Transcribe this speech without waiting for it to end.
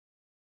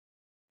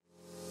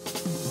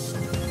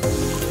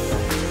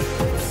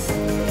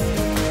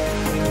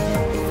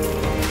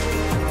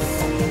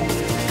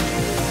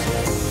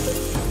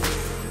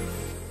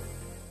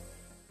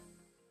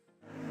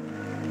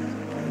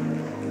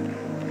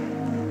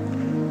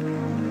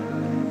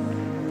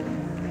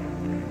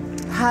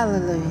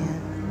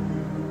Hallelujah.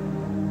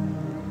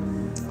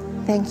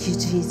 Thank you,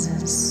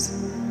 Jesus.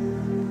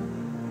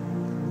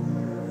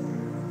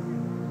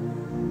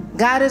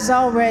 God has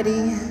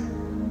already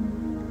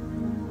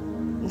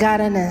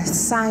got an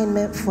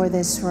assignment for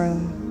this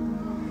room.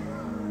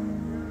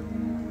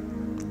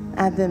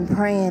 I've been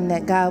praying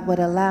that God would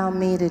allow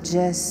me to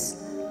just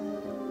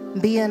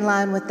be in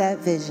line with that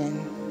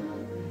vision.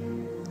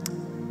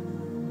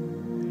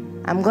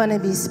 I'm going to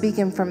be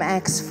speaking from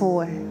Acts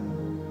 4,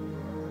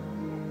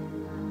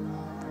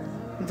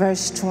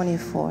 verse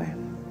 24.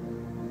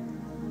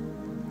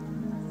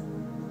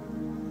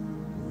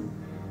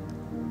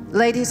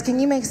 Ladies, can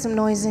you make some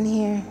noise in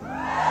here?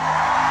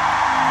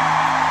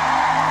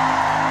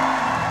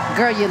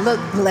 Girl, you look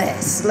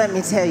blessed. Let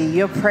me tell you,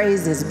 your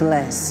praise is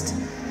blessed.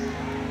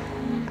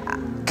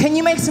 Can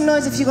you make some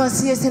noise if you're going to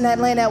see us in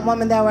Atlanta at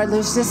Woman Thou Art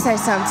Loose? Just say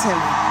something to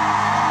me.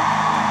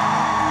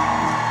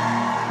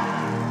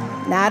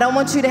 Now, I don't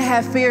want you to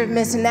have fear of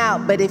missing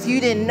out, but if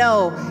you didn't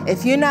know,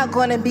 if you're not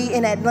going to be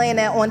in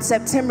Atlanta on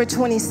September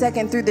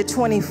 22nd through the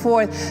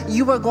 24th,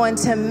 you are going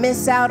to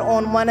miss out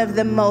on one of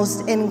the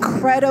most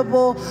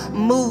incredible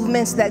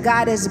movements that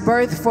God has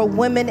birthed for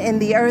women in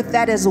the earth.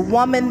 That is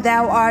Woman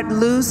Thou Art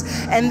Loose.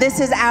 And this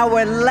is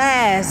our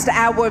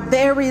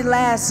very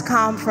last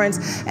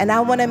conference. And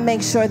I want to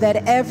make sure that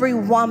every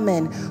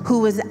woman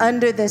who is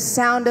under the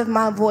sound of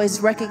my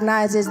voice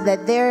recognizes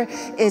that there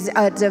is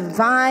a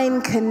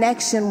divine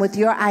connection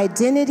with your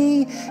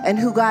identity and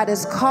who God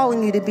is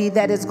calling you to be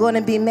that is going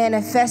to be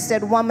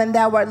manifested. Woman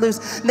Thou Art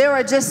Loose. There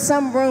are just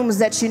some rooms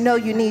that you know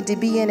you need to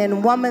be in,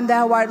 and Woman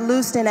Thou Art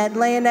Loosed in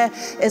Atlanta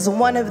is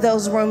one of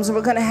those rooms.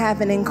 We're going to have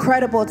an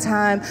incredible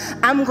time.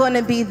 I'm going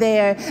to be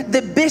there.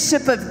 The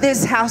bishop of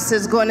this house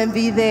is going to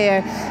be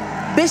there.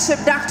 Bishop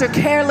Dr.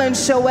 Carolyn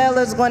Shoel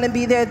is going to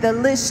be there. The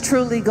list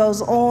truly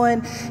goes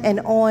on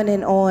and on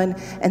and on.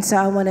 And so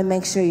I want to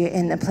make sure you're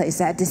in the place.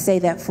 I had to say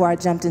that before I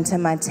jumped into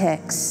my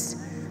text.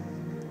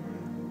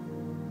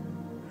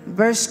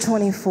 Verse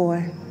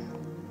 24.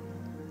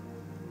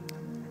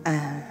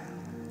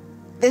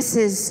 This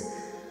is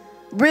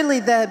really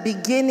the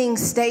beginning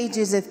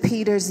stages of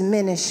Peter's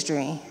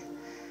ministry.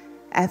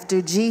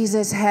 After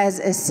Jesus has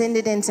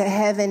ascended into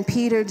heaven,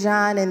 Peter,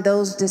 John, and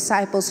those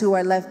disciples who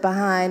are left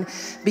behind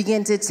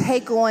begin to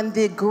take on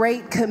the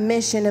great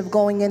commission of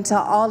going into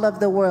all of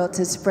the world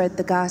to spread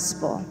the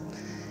gospel.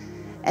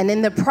 And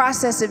in the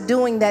process of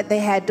doing that, they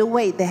had to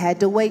wait. They had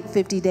to wait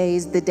 50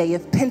 days, the day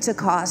of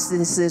Pentecost.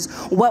 This is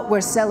what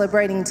we're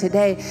celebrating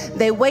today.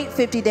 They wait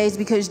 50 days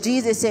because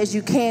Jesus says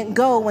you can't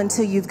go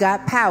until you've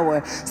got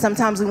power.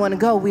 Sometimes we want to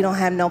go, we don't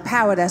have no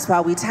power. That's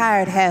why we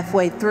tired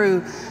halfway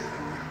through,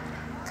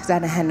 because I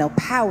didn't have no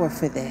power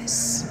for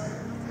this.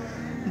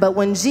 But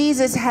when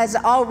Jesus has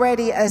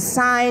already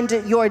assigned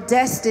your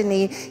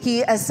destiny,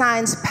 he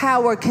assigns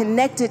power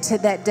connected to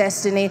that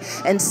destiny.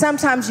 And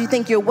sometimes you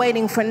think you're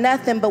waiting for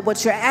nothing, but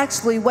what you're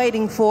actually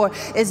waiting for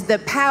is the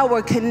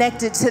power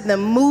connected to the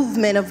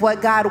movement of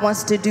what God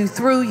wants to do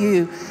through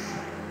you.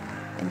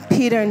 And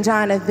Peter and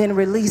John have been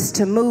released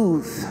to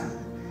move.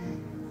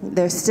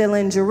 They're still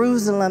in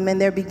Jerusalem, and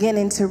they're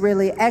beginning to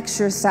really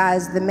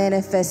exercise the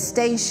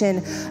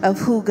manifestation of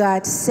who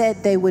God said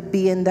they would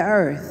be in the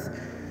earth.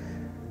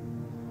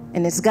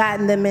 And it's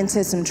gotten them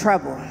into some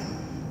trouble.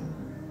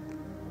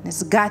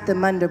 It's got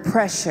them under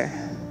pressure.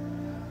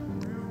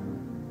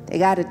 They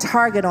got a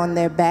target on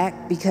their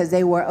back because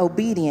they were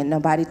obedient.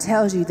 Nobody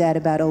tells you that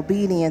about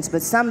obedience,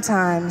 but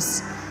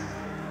sometimes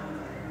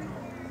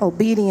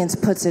obedience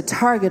puts a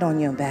target on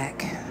your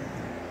back.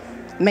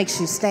 Makes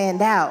you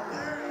stand out.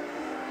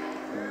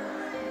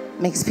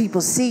 Makes people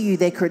see you,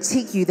 they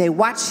critique you, they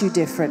watch you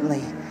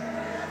differently.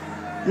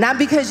 Not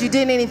because you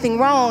did anything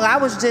wrong, I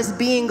was just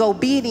being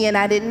obedient.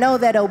 I didn't know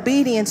that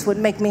obedience would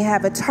make me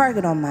have a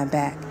target on my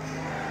back.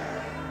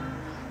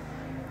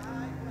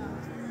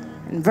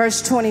 And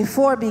verse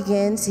 24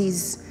 begins,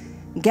 he's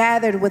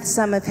gathered with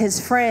some of his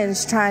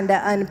friends trying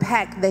to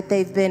unpack that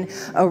they've been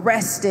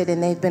arrested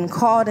and they've been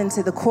called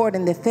into the court,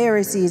 and the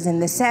Pharisees and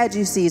the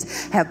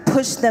Sadducees have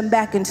pushed them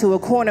back into a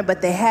corner,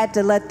 but they had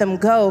to let them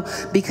go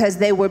because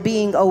they were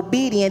being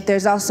obedient.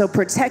 There's also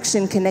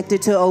protection connected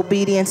to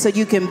obedience. So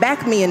you can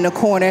back me in the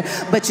corner,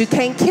 but you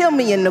can't kill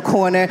me in the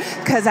corner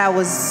because I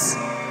was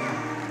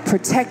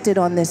protected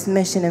on this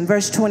mission. And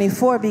verse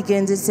 24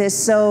 begins, it says,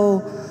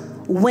 so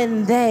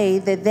when they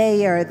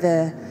are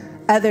the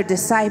other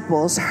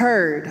disciples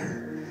heard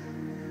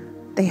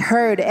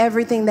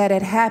everything that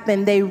had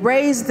happened, they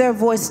raised their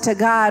voice to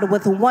God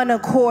with one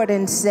accord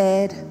and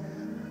said,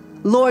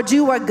 Lord,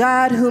 you are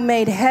God who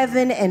made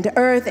heaven and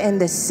earth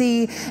and the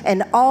sea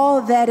and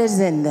all that is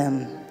in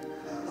them,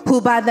 who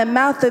by the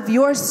mouth of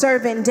your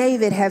servant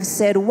David have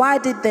said, why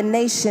did the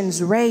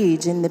nations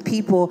rage and the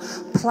people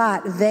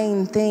plot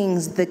vain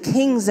things? The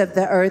kings of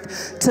the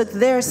earth took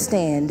their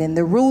stand, and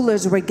the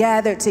rulers were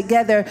gathered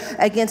together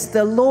against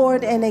the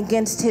Lord and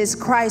against his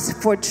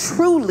Christ. For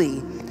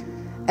truly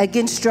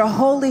against your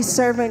holy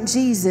servant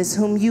Jesus,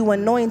 whom you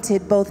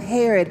anointed, both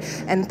Herod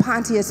and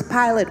Pontius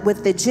Pilate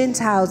with the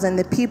Gentiles and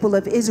the people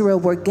of Israel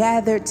were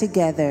gathered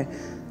together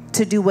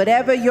to do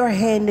whatever your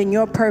hand and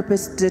your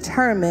purpose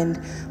determined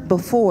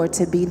before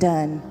to be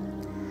done.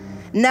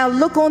 Now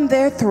look on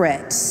their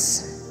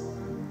threats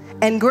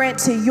and grant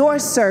to your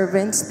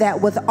servants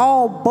that with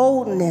all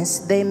boldness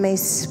they may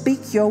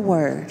speak your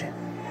word.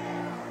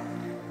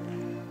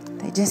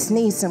 They just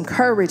need some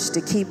courage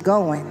to keep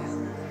going.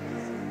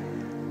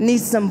 Need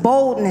some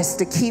boldness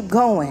to keep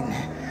going.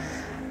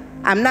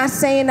 I'm not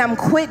saying I'm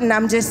quitting.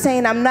 I'm just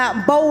saying I'm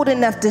not bold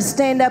enough to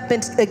stand up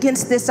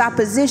against this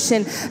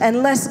opposition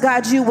unless,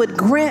 God, you would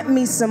grant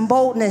me some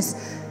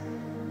boldness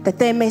that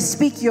they may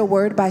speak your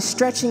word by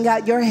stretching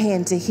out your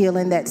hand to heal,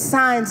 and that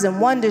signs and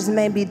wonders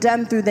may be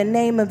done through the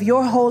name of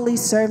your holy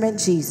servant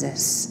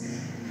Jesus.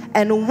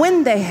 And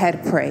when they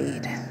had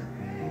prayed,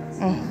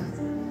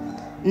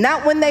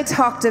 not when they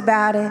talked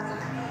about it,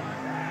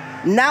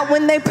 not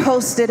when they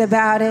posted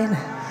about it,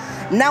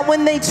 not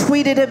when they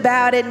tweeted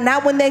about it,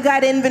 not when they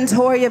got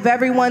inventory of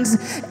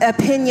everyone's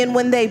opinion.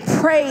 When they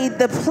prayed,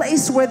 the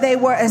place where they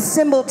were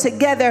assembled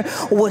together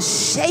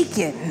was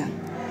shaken.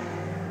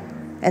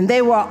 And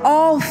they were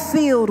all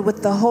filled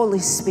with the Holy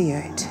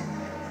Spirit.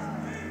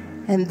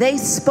 And they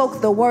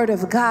spoke the word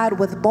of God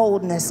with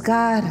boldness.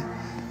 God,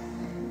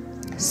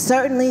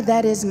 certainly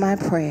that is my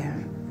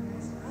prayer.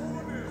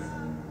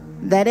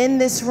 That in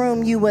this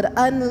room you would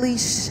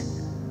unleash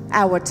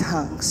our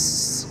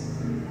tongues.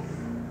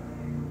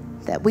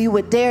 That we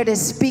would dare to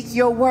speak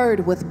your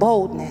word with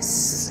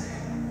boldness.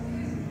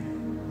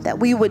 That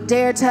we would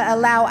dare to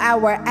allow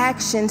our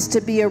actions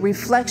to be a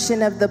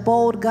reflection of the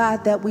bold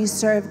God that we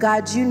serve.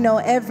 God, you know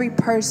every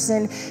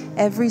person,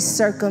 every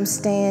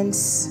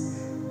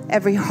circumstance,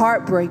 every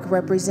heartbreak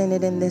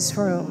represented in this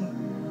room.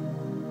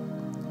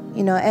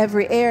 You know,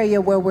 every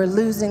area where we're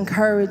losing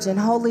courage. And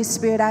Holy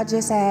Spirit, I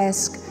just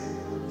ask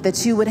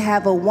that you would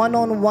have a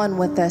one-on-one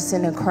with us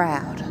in a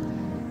crowd.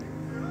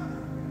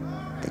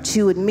 That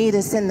you would meet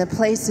us in the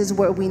places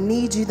where we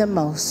need you the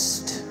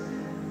most.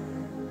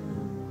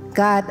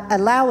 God,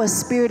 allow a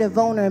spirit of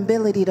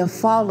vulnerability to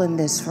fall in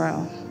this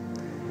room.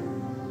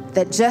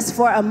 That just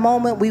for a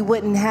moment we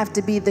wouldn't have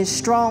to be the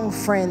strong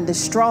friend, the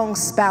strong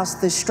spouse,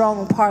 the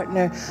strong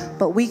partner,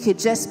 but we could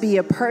just be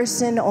a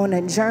person on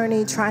a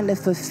journey trying to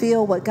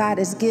fulfill what God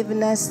has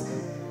given us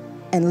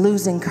and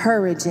losing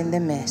courage in the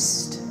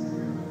midst.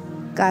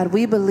 God,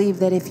 we believe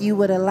that if you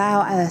would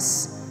allow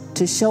us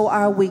to show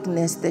our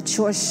weakness, that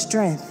your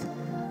strength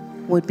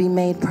would be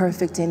made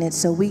perfect in it.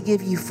 So we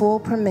give you full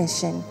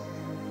permission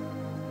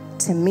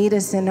to meet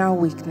us in our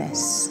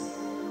weakness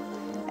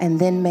and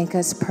then make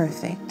us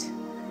perfect.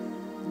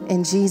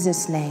 In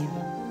Jesus' name,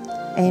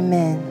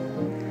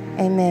 amen.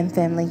 Amen,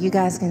 family. You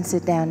guys can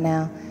sit down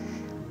now.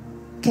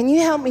 Can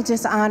you help me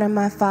just honor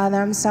my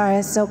father? I'm sorry,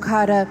 I'm so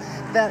caught up.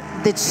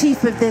 The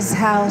chief of this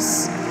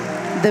house,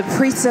 the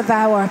priest of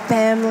our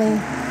family.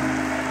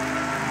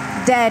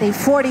 Daddy,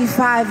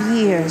 45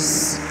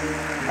 years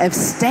of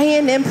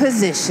staying in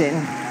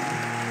position,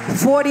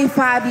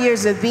 45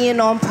 years of being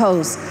on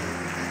post.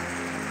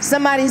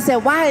 Somebody said,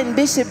 why isn't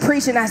Bishop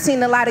preaching? I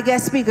seen a lot of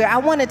guest speakers. I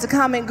wanted to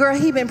comment, girl,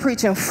 he been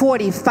preaching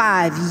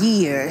 45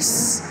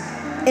 years.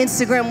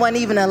 Instagram wasn't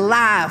even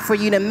alive for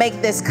you to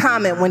make this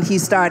comment when he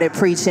started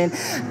preaching.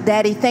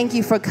 Daddy, thank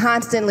you for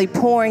constantly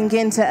pouring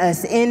into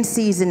us in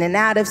season and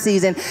out of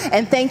season.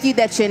 And thank you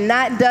that you're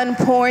not done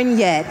pouring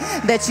yet,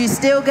 that you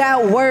still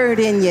got word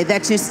in you,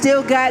 that you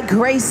still got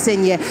grace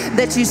in you,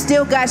 that you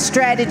still got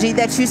strategy,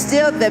 that you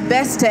still the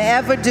best to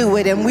ever do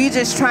it. And we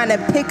just trying to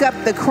pick up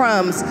the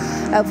crumbs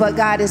of what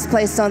God has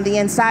placed on the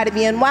inside of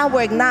you. And while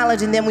we're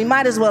acknowledging them, we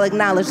might as well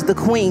acknowledge the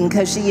queen,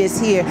 because she is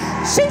here.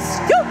 She's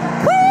your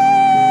queen.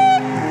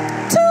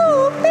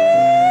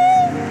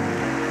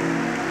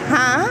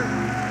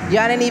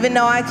 Y'all didn't even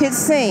know I could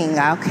sing,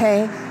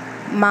 okay?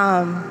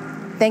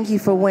 Mom, thank you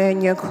for wearing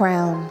your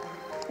crown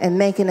and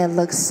making it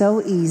look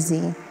so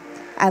easy.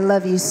 I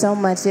love you so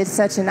much. It's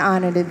such an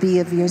honor to be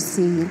of your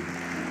seed,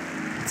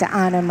 to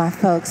honor my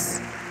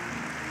folks.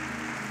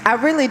 I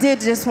really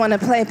did just want to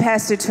play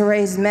Pastor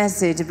Tere's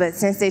message, but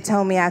since they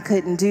told me I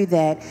couldn't do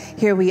that,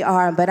 here we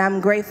are. But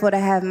I'm grateful to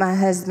have my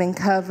husband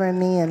covering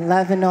me and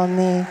loving on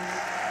me,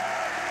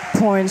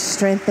 pouring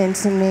strength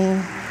into me,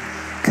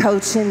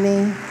 coaching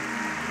me.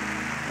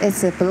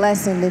 It's a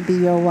blessing to be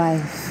your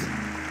wife.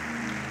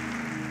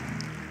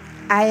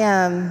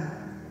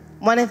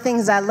 One of the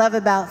things I love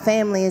about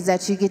family is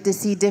that you get to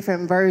see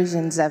different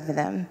versions of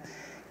them.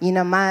 You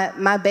know,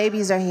 my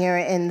babies are here,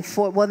 and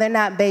they're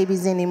not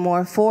babies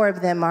anymore. 4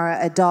 of them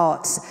are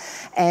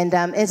adults. And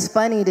it's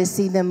funny to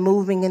see them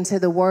moving into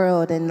the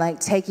world and like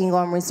taking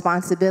on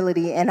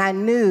responsibility. And I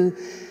knew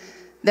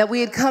that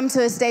we had come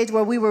to a stage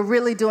where we were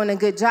really doing a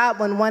good job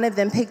when one of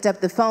them picked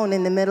up the phone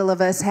in the middle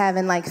of us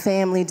having like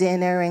family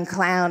dinner and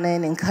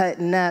clowning and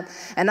cutting up.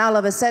 And all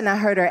of a sudden I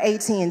heard her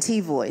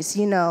AT&T voice.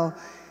 You know,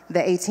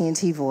 the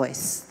AT&T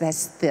voice.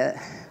 That's the,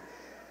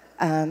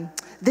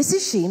 this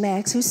is she,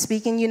 Max, who's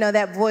speaking. You know,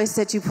 that voice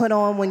that you put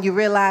on when you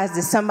realize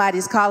that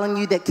somebody's calling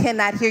you that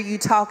cannot hear you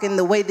talking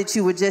the way that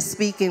you were just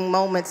speaking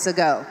moments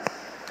ago.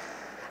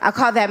 I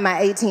call that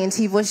my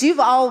AT&T voice. You've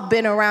all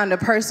been around a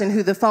person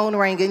who the phone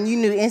rang and you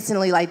knew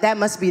instantly, like, that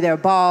must be their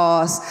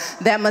boss.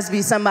 That must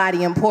be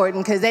somebody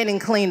important because they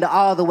didn't clean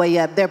all the way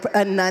up. They're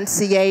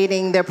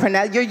enunciating,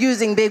 you're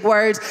using big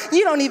words.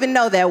 You don't even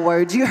know that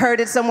word. You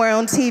heard it somewhere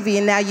on TV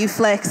and now you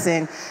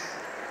flexing.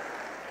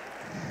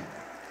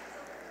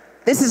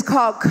 This is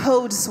called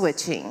code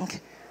switching.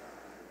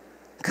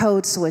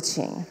 Code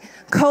switching.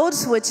 Code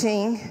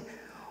switching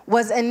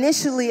was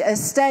initially a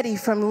study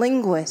from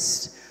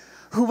linguists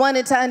who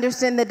wanted to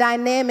understand the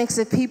dynamics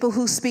of people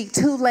who speak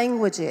two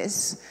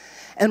languages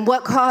and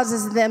what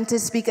causes them to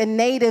speak a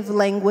native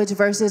language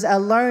versus a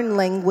learned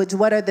language.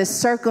 What are the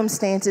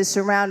circumstances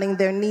surrounding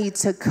their need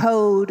to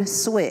code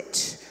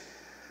switch?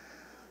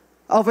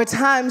 Over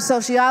time,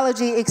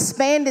 sociology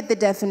expanded the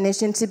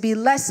definition to be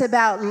less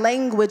about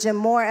language and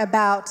more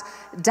about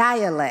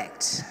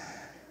dialect.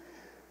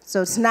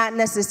 So it's not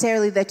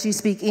necessarily that you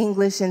speak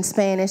English and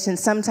Spanish and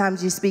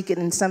sometimes you speak it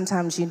and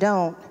sometimes you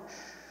don't.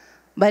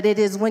 But it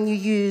is when you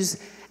use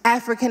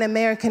African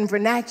American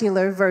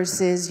vernacular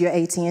versus your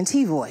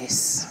AT&T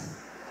voice.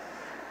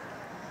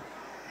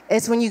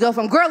 It's when you go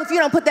from, girl, if you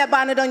don't put that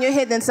bonnet on your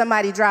head, then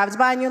somebody drives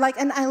by and you're like,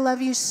 and I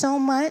love you so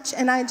much,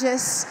 and I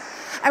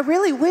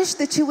really wish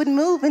that you would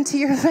move into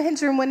your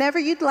bedroom whenever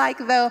you'd like,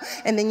 though.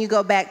 And then you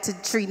go back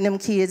to treating them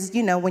kids,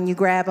 you know, when you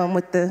grab them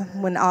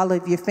when all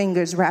of your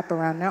fingers wrap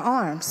around their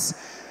arms.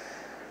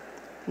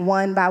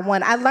 One by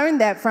one. I learned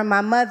that from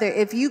my mother.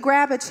 If you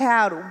grab a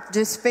child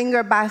just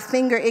finger by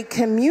finger, it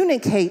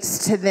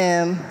communicates to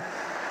them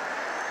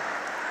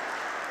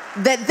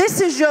that this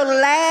is your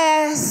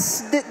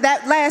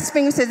that last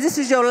finger says, this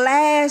is your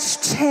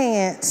last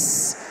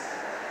chance.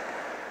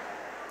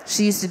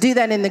 She used to do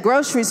that in the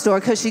grocery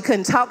store because she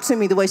couldn't talk to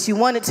me the way she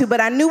wanted to,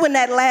 but I knew when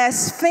that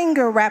last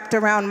finger wrapped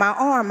around my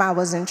arm, I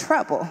was in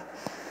trouble.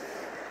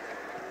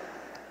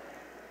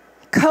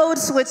 Code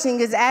switching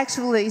is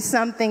actually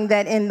something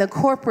that in the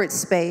corporate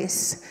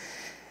space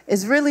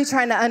is really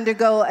trying to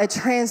undergo a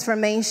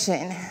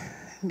transformation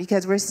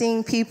because we're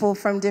seeing people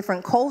from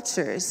different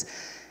cultures,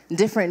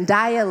 different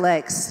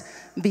dialects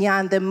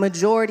beyond the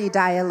majority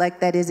dialect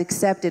that is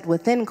accepted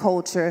within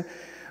culture,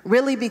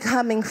 really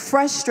becoming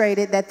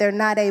frustrated that they're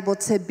not able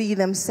to be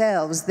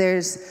themselves.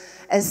 There's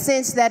a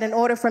sense that in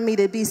order for me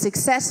to be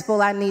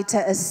successful, I need to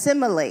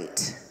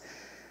assimilate.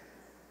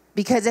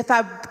 Because if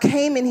I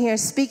came in here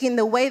speaking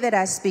the way that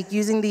I speak,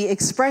 using the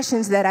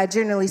expressions that I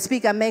generally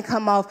speak, I may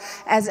come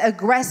off as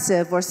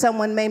aggressive or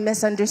someone may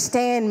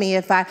misunderstand me.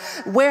 If I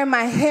wear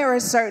my hair a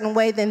certain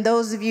way, then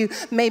those of you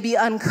may be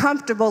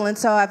uncomfortable. And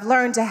so I've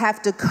learned to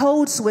have to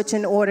code switch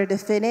in order to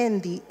fit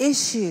in. The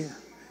issue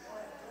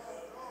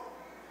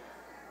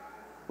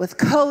with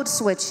code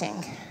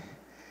switching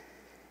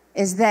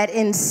is that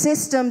in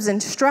systems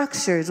and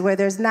structures where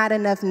there's not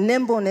enough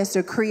nimbleness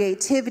or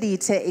creativity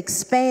to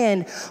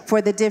expand for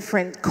the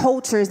different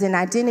cultures and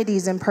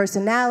identities and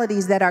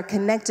personalities that are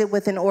connected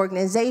with an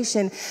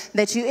organization,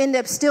 that you end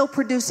up still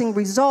producing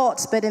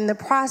results, but in the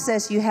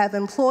process you have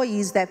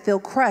employees that feel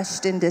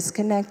crushed and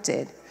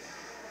disconnected.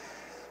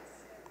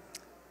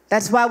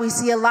 That's why we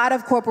see a lot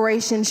of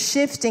corporations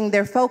shifting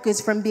their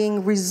focus from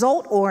being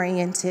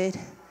result-oriented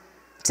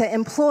to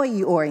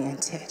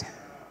employee-oriented.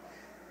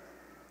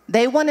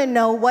 They want to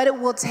know what it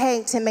will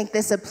take to make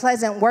this a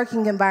pleasant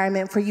working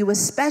environment for you,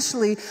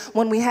 especially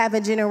when we have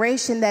a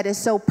generation that is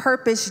so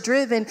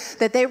purpose-driven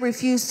that they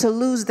refuse to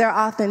lose their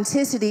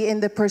authenticity in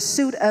the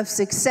pursuit of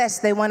success.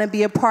 They want to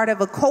be a part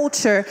of a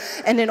culture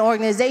and an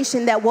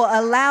organization that will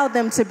allow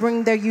them to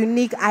bring their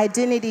unique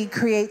identity,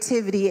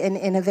 creativity, and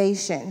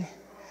innovation.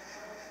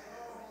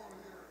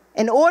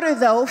 In order,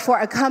 though,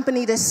 for a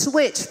company to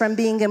switch from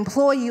being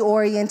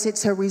employee-oriented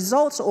to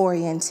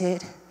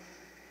results-oriented,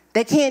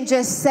 they can't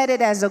just set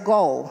it as a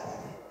goal.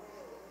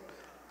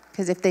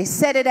 Because if they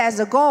set it as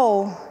a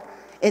goal,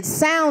 it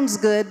sounds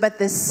good, but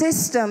the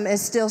system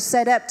is still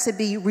set up to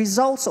be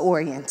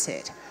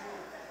results-oriented.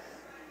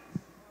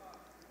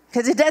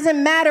 Because it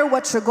doesn't matter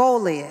what your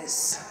goal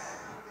is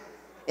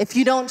if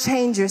you don't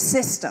change your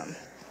system.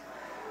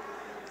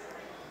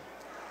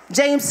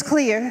 James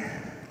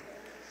Clear,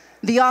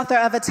 the author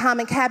of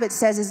Atomic Habits,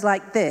 says it's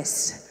like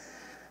this: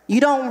 you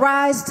don't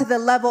rise to the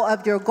level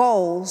of your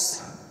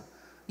goals,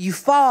 you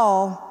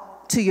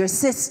fall to your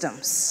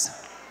systems.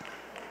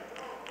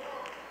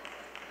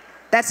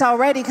 That's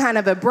already kind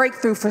of a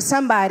breakthrough for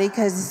somebody,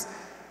 because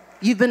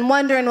you've been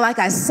wondering, like,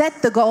 I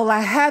set the goal,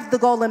 I have the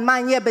goal in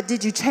mind, yeah, but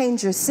did you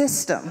change your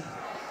system?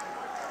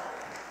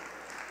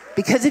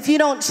 Because if you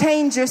don't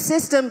change your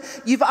system,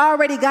 you've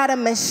already got a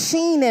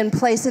machine in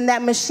place, and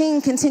that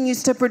machine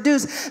continues to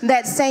produce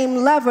that same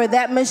lever.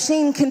 That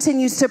machine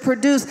continues to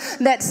produce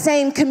that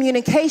same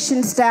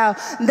communication style.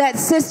 That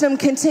system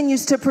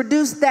continues to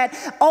produce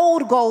that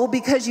old goal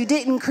because you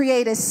didn't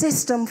create a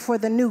system for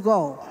the new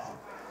goal.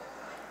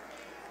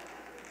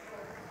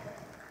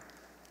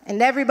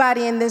 And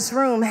everybody in this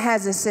room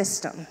has a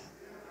system.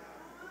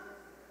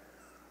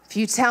 If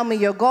you tell me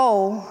your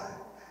goal,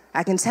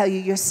 I can tell you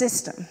your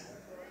system.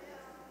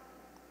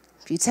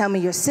 If you tell me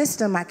your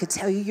system, I could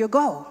tell you your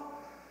goal.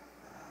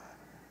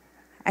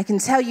 I can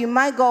tell you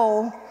my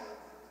goal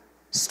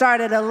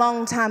started a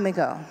long time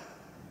ago.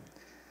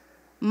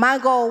 My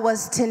goal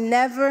was to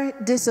never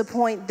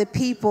disappoint the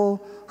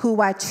people who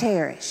I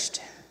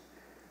cherished.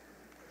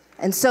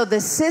 And so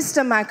the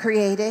system I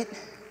created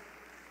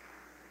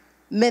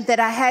meant that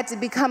I had to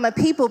become a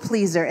people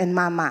pleaser in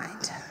my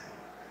mind.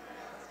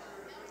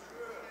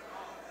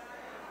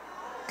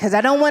 Because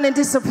I don't want to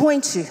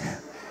disappoint you.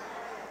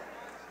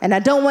 And I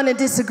don't want to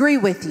disagree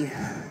with you.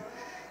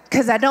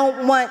 Because I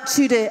don't want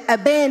you to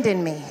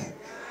abandon me.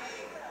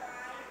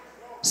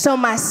 So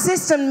my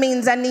system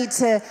means I need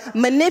to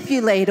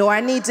manipulate, or I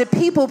need to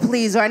people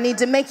please, or I need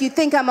to make you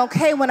think I'm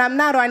okay when I'm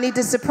not, or I need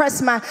to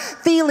suppress my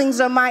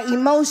feelings or my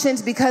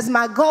emotions, because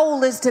my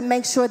goal is to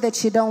make sure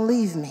that you don't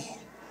leave me.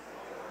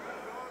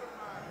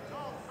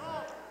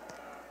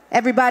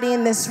 Everybody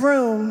in this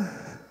room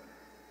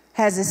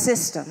has a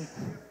system.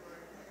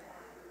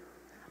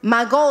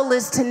 My goal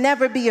is to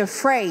never be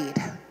afraid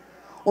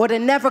or to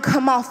never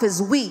come off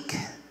as weak.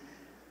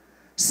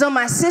 So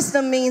my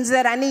system means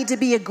that I need to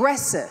be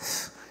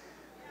aggressive.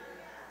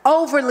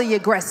 Overly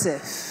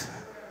aggressive,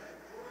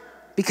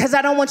 because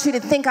I don't want you to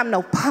think I'm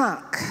no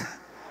punk.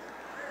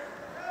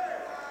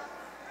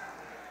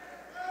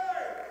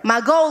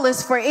 My goal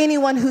is for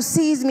anyone who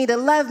sees me to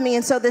love me,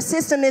 and so the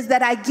system is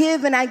that I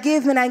give and I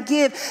give and I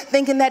give,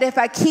 thinking that if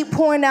I keep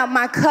pouring out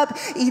my cup,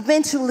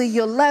 eventually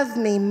you'll love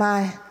me.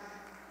 My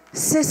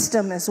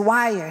system is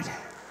wired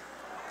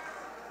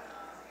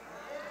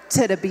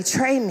to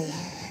betray me.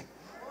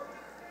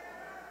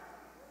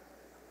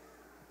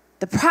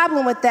 The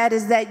problem with that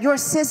is that your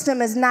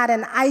system is not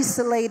an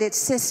isolated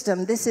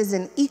system. This is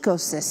an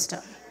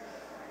ecosystem,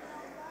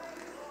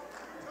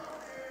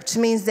 which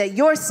means that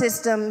your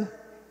system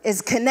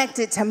is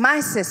connected to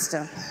my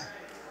system.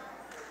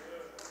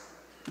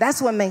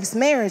 That's what makes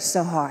marriage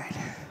so hard.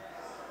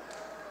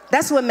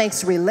 That's what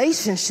makes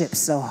relationships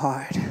so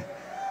hard.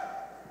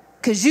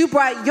 Because you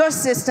brought your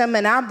system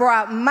and I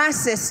brought my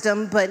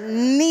system, but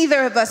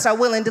neither of us are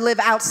willing to live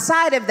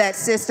outside of that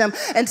system.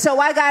 And so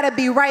I got to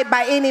be right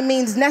by any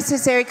means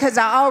necessary, because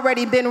I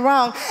already been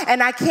wrong.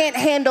 And I can't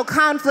handle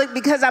conflict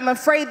because I'm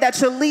afraid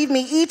that you'll leave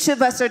me. Each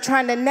of us are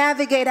trying to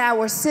navigate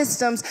our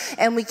systems,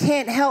 and we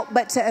can't help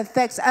but to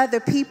affect other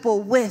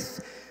people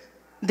with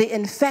the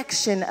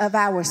infection of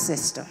our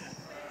system.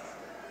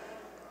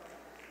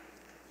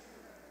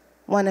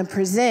 Want to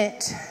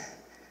present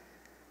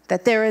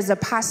that there is a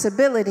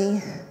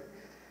possibility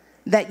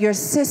that your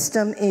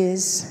system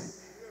is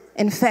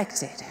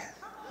infected.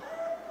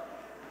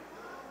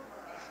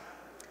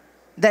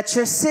 That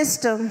your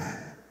system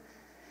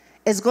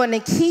is going to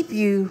keep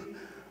you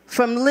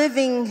from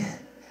living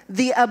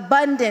the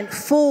abundant,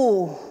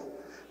 full,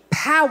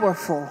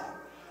 powerful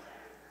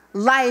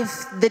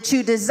life that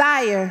you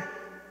desire,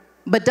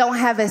 but don't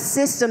have a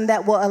system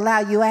that will allow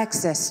you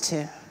access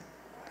to.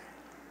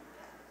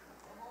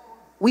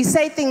 We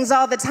say things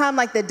all the time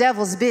like the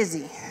devil's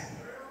busy.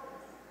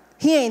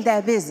 He ain't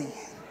that busy.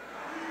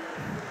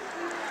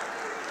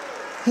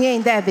 He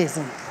ain't that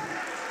busy.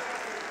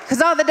 Because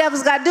all the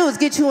devil's got to do is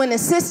get you in the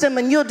system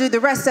and you'll do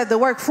the rest of the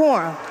work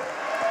for him.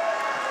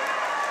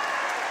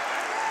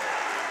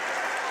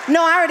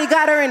 No, I already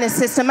got her in the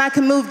system. I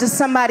can move to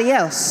somebody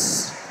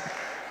else.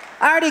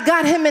 I already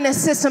got him in a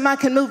system. I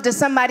can move to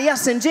somebody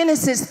else. In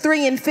Genesis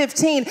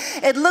 3:15,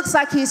 it looks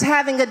like he's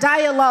having a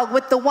dialogue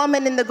with the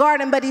woman in the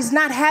garden, but he's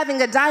not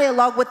having a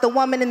dialogue with the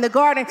woman in the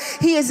garden.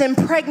 He is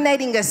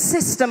impregnating a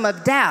system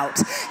of doubt.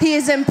 He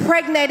is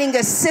impregnating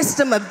a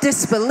system of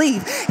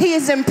disbelief. He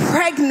is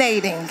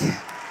impregnating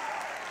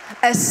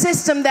a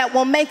system that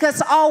will make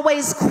us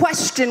always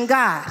question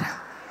God.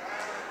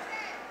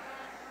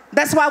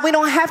 That's why we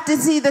don't have to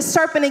see the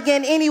serpent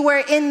again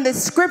anywhere in the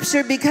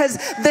scripture, because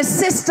the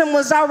system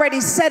was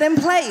already set in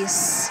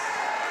place.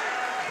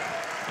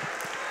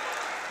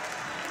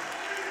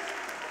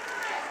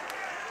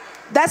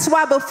 That's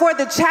why before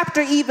the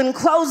chapter even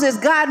closes,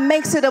 God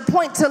makes it a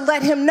point to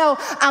let him know,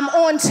 I'm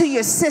on to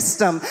your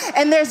system.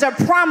 And there's a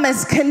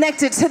promise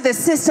connected to the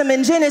system.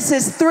 In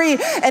Genesis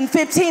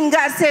 3:15,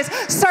 God says,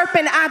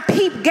 serpent, I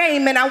peep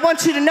game, and I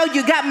want you to know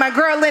you got my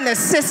girl in the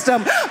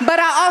system. But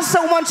I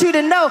also want you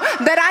to know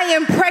that I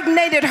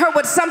impregnated her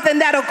with something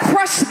that'll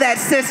crush that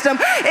system.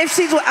 If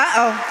she's,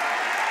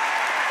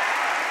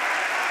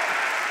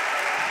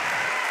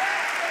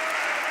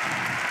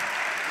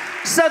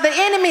 So the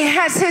enemy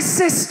has his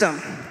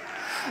system,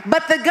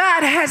 but the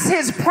God has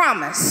his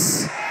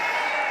promise.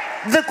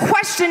 The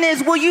question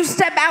is, will you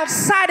step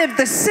outside of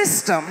the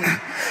system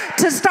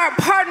to start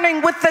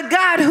partnering with the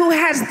God who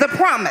has the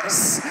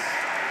promise?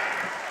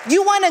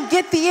 You want to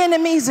get the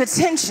enemy's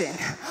attention.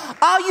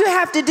 All you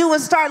have to do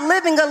is start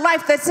living a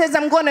life that says,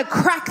 I'm going to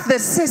crack the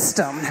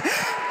system.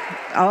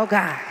 Oh,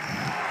 God.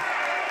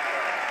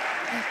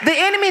 The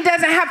enemy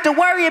doesn't have to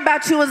worry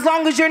about you as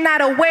long as you're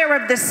not aware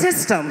of the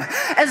system,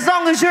 as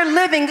long as you're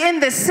living in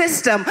the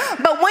system.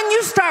 But when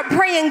you start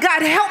praying,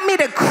 God, help me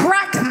to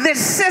crack this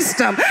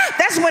system,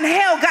 that's when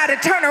hell got to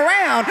turn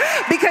around.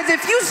 Because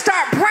if you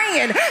start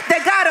praying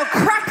that God will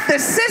crack the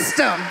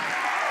system,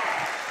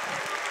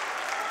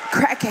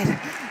 crack it.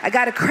 I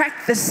got to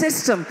crack the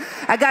system.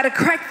 I got to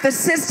crack the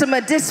system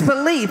of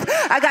disbelief.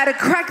 I got to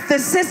crack the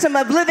system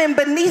of living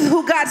beneath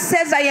who God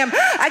says I am.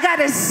 I got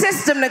a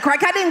system to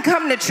crack. I didn't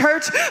come to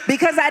church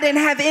because I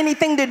didn't have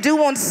anything to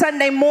do on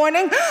Sunday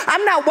morning.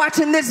 I'm not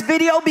watching this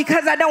video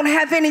because I don't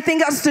have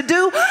anything else to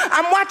do.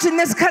 I'm watching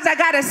this because I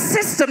got a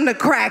system to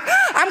crack.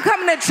 I'm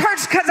coming to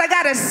church because I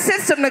got a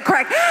system to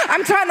crack.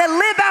 I'm trying to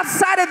live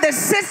outside of the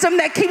system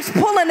that keeps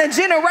pulling a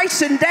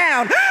generation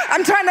down.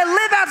 I'm trying to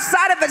live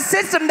outside of a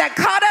system that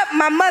caught up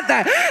my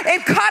mother.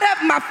 It caught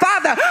up my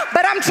father.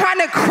 But I'm trying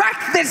to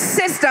crack this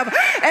system.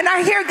 And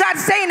I hear God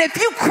saying, if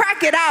you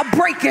crack it, I'll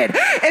break it.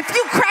 If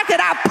you crack it,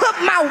 I'll put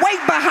my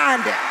weight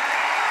behind it.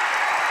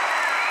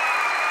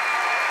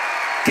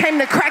 Came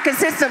to crack a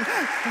system.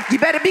 You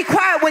better be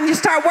quiet when you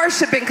start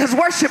worshiping, because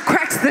worship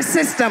cracks the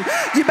system.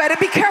 You better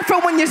be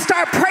careful when you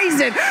start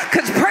praising,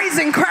 because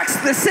praising cracks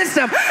the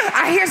system.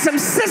 I hear some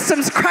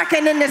systems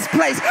cracking in this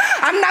place.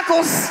 I'm not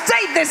going to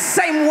stay this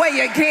same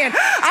way again.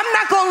 I'm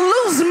not going to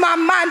lose my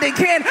mind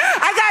again.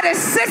 I got a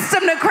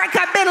system to crack.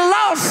 I've been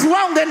lost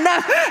long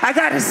enough. I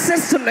got a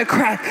system to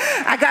crack.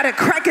 I got to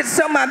crack it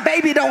so my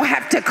baby don't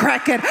have to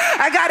crack it.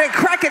 I got to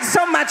crack it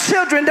so my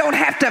children don't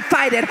have to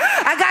fight it.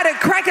 I got to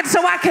crack it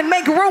so I can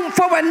make room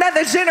for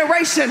another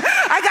generation.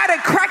 I got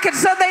to crack it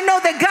so they know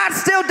that God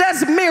still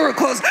does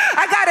miracles.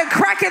 I got to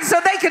crack it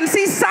so they can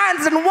see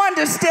signs and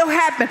wonders still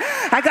happen.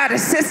 I got a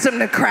system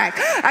to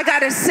crack. I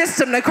got a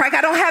system to crack.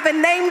 I don't have a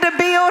name to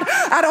build.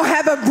 I don't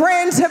have a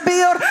brand to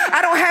build. I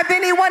don't have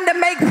anyone to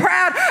make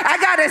proud. I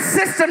got a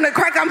system to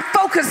crack. I'm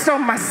focused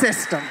on my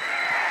system.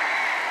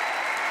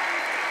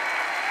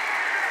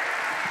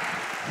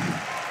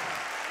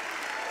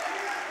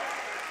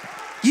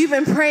 You've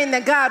been praying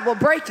that God will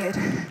break it.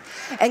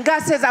 And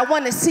God says, I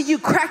want to see you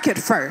crack it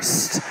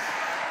first.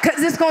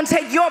 Because it's going to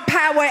take your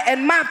power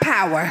and my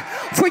power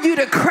for you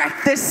to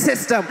crack this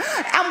system.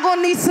 I'm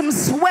going to need some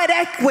sweat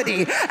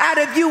equity out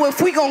of you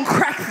if we're going to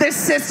crack this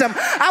system.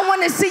 I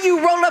want to see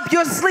you roll up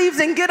your sleeves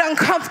and get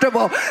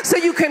uncomfortable so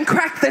you can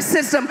crack the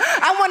system.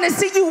 I want to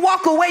see you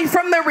walk away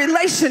from the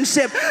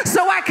relationship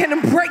so I can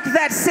break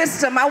that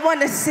system. I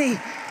want to see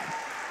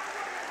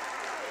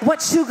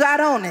what you got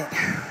on it.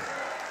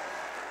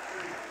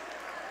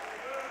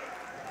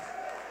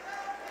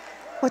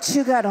 What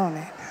you got on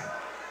it?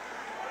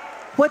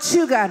 What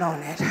you got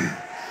on it?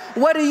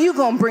 What are you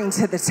going to bring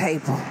to the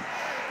table?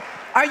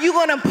 Are you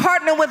going to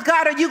partner with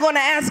God? Or are you going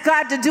to ask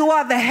God to do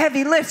all the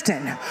heavy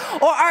lifting?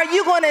 Or are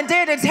you going to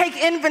dare to take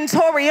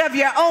inventory of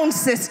your own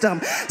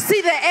system?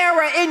 See the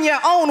error in your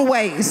own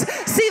ways.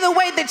 See the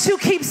way that you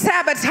keep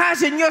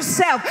sabotaging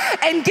yourself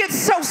and get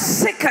so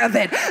sick of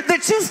it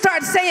that you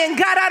start saying,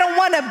 God, I don't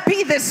want to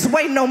be this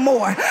way no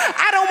more.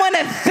 I don't want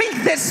to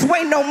think this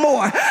way no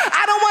more.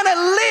 I don't want to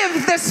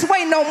live this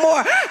way no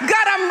more.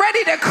 God, I'm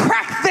ready to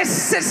crack this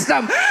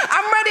system.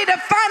 I'm ready to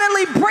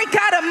finally break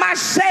out of my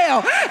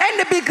shell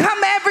and to become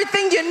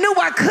everything you knew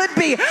I could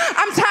be.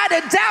 I'm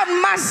tired of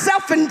doubting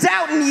myself and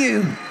doubting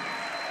you.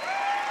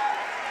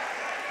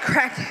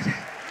 Crack it.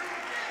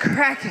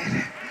 Crack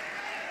it.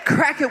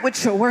 Crack it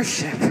with your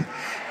worship.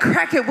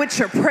 Crack it with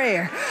your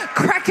prayer.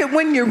 Crack it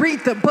when you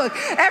read the book.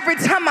 Every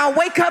time I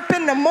wake up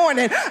in the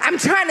morning, I'm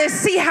trying to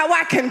see how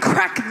I can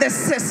crack this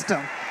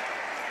system.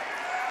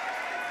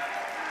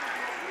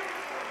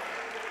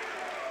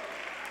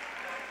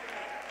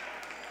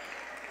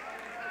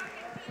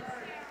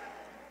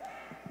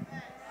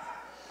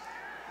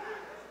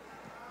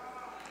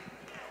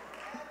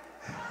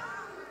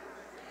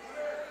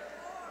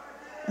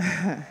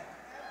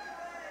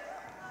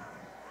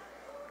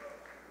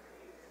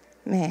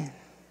 Man,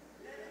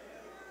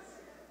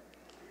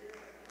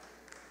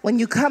 when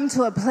you come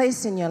to a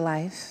place in your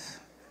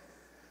life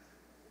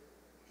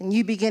and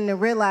you begin to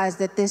realize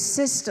that this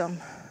system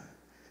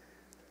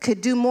could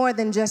do more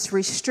than just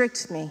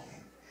restrict me,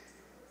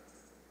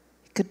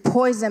 it could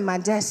poison my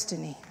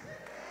destiny,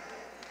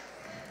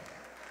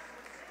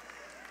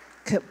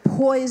 could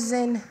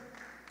poison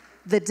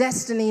the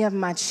destiny of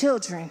my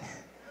children,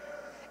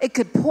 it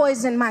could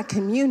poison my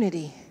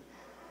community.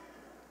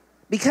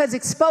 Because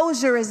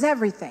exposure is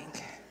everything.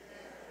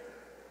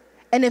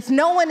 And if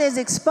no one is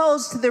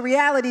exposed to the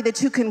reality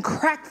that you can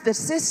crack the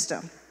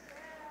system,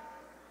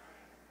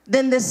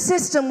 then the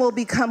system will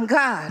become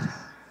God.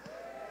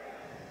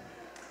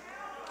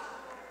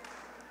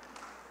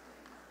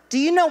 Do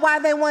you know why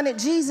they wanted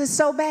Jesus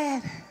so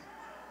bad?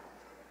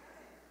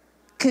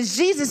 Because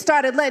Jesus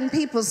started letting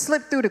people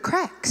slip through the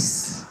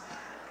cracks.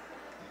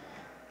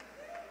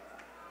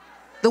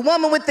 The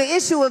woman with the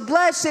issue of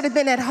blood should have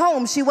been at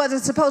home. She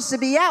wasn't supposed to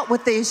be out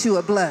with the issue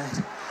of blood.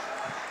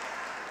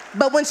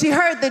 But when she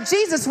heard that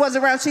Jesus was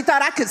around, she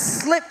thought, I could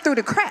slip through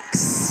the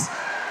cracks.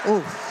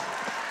 Ooh,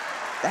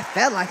 that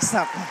felt like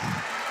something.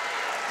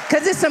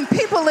 Because there's some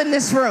people in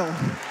this room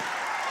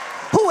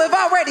who have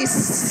already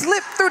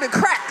slipped through the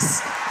cracks.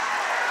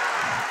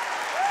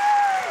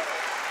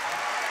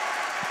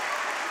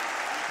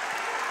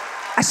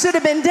 I should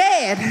have been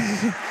dead.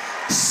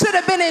 Should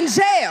have been in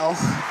jail.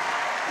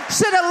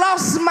 Should have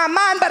lost my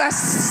mind, but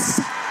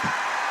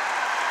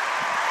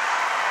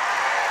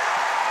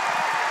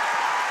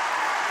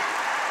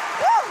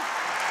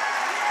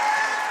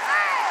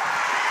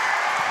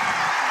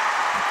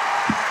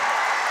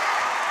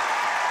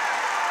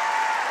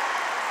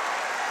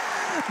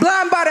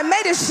Blind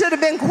Bartimaeus should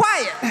have been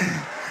quiet,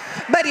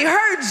 but he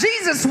heard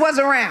Jesus was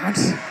around.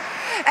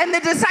 And the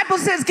disciple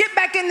says, get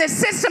back in the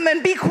system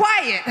and be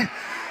quiet.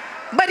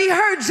 But he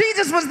heard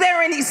Jesus was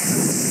there and he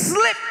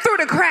slipped through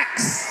the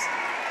cracks.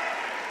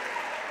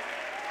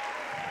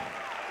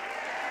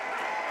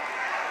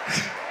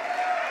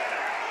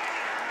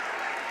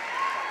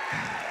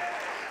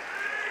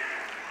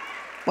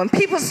 When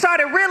people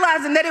started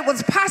realizing that it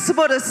was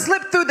possible to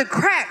slip through the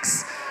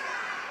cracks,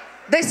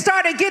 they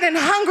started getting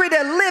hungry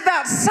to live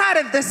outside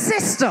of the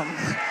system.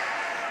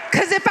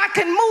 Because if I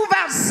can move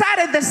outside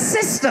of the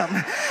system,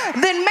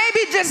 then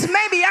maybe, just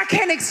maybe, I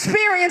can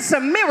experience a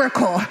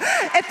miracle.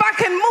 If I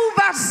can move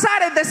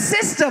outside of the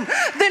system,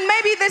 then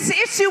maybe this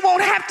issue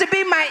won't have to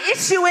be my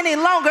issue any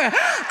longer.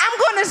 I'm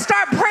going to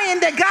start praying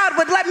that God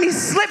would let me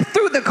slip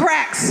through the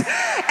cracks.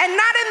 And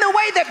not in the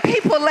way that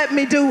people let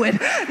me do it.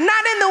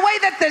 Not in the way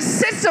that the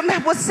system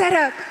was set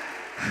up.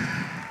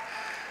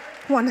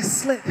 I want to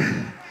slip.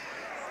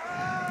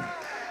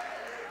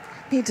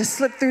 Need to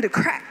slip through the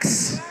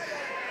cracks.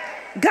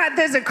 God,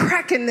 there's a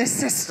crack in this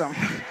system.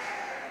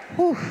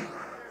 Whew.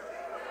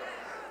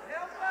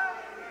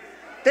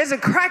 There's a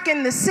crack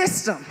in the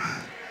system.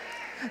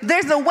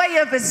 There's a way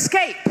of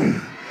escape.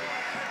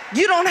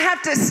 You don't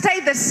have to stay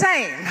the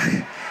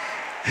same.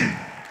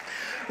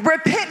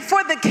 Repent,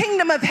 for the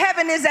kingdom of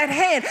heaven is at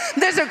hand.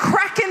 There's a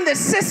crack in the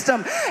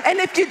system. And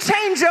if you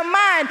change your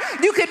mind,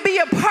 you could be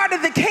a part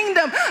of the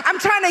kingdom. I'm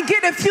trying to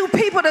get a few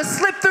people to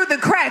slip through the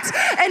cracks.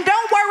 And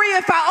don't worry,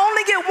 if I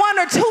only get one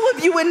or two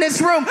of you in this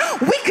room,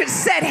 we could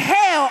set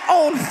hell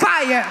on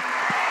fire.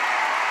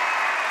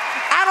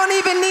 I don't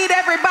even need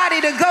everybody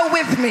to go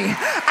with me.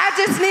 I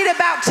just need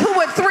about 2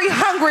 or 3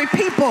 hungry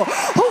people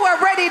who are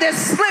ready to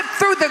slip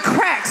through the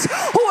cracks,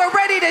 who are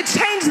ready to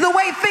change the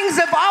way things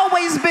have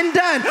always been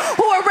done,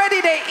 who are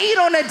ready to eat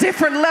on a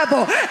different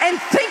level and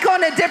think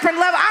on a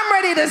different level. I'm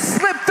ready to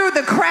slip through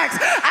the cracks.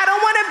 I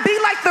don't want to be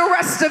like the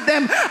rest of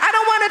them. I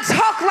don't want to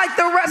talk like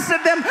the rest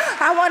of them.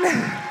 I want to...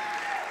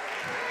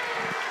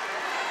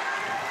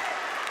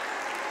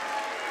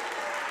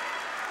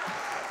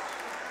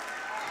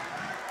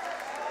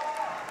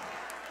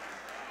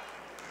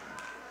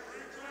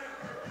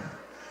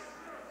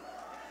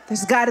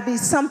 There's got to be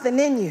something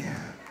in you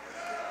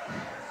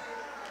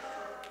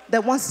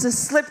that wants to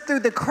slip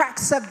through the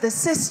cracks of the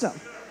system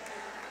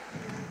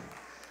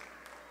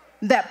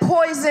that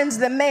poisons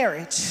the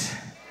marriage,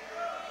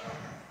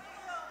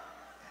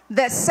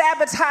 that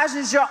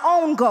sabotages your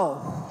own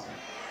goal.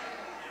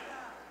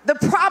 The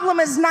problem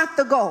is not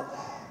the goal.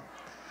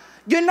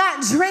 You're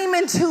not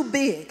dreaming too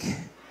big.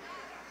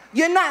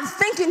 You're not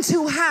thinking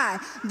too high.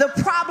 The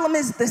problem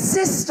is the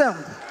system.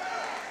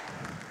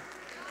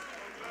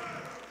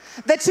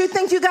 That you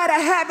think you got to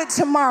have it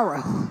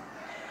tomorrow.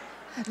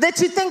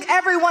 That you think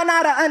everyone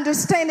ought to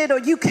understand it or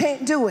you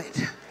can't do it.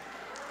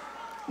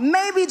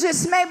 Maybe,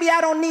 just maybe, I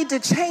don't need to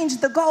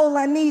change the goal.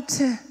 I need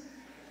to...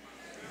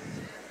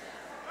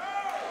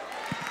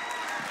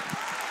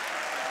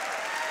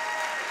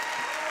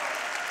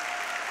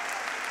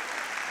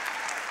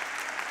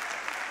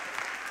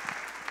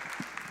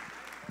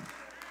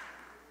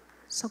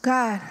 So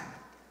God,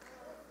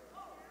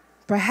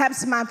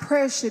 perhaps my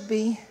prayer should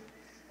be,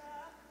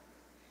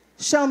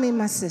 show me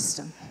my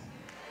system.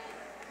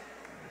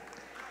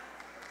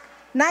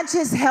 Not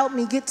just help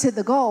me get to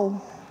the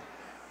goal,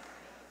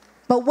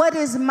 but what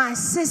is my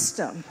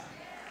system?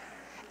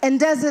 And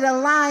does it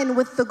align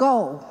with the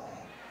goal?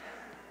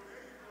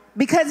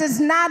 Because it's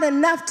not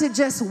enough to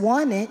just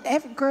want it.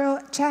 Every girl,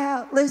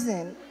 child,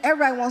 listen,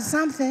 everybody wants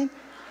something.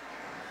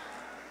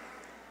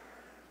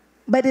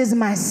 But is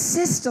my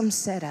system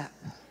set up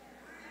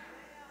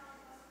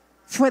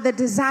for the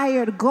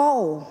desired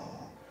goal?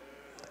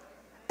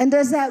 And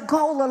does that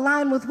goal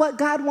align with what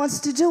God wants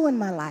to do in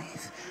my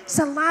life? It's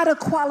a lot of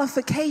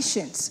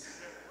qualifications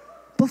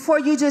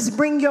before you just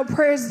bring your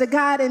prayers to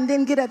God and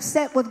then get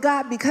upset with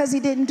God because he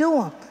didn't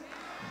do them.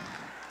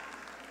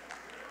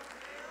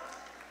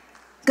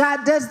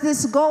 God, does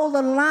this goal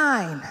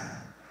align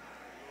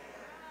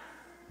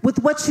with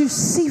what you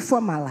see for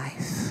my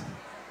life?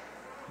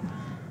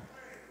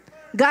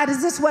 God,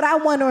 is this what I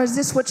want or is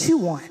this what you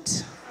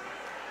want?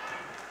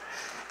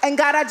 And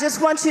God, I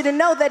just want you to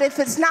know that if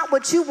it's not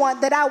what you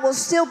want, that I will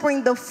still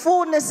bring the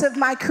fullness of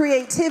my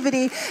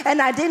creativity and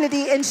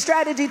identity and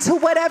strategy to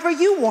whatever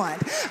you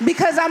want.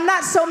 Because I'm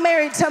not so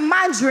married to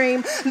my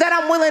dream that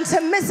I'm willing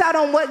to miss out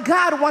on what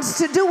God wants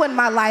to do in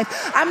my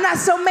life. I'm not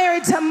so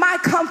married to my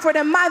comfort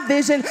and my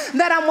vision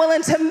that I'm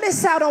willing to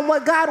miss out on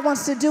what God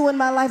wants to do in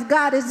my life.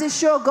 God, is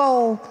this your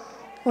goal?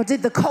 Or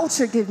did the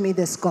culture give me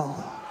this goal?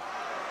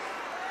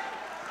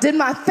 Did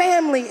my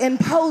family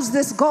impose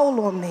this goal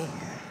on me?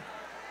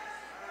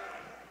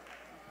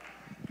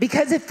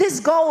 Because if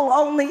this goal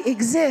only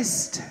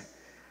exists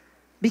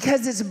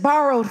because it's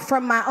borrowed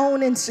from my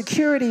own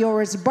insecurity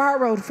or it's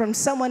borrowed from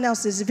someone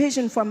else's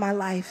vision for my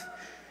life,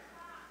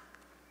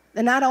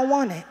 then I don't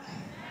want it.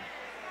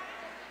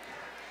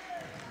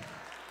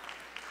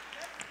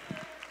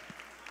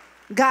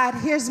 God,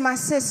 here's my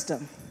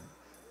system.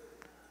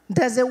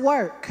 Does it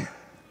work?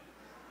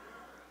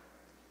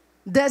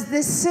 Does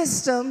this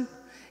system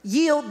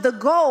yield the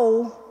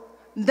goal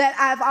that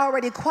I've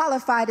already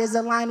qualified is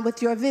aligned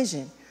with your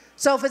vision?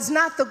 So if it's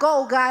not the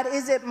goal, God,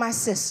 is it my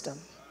system?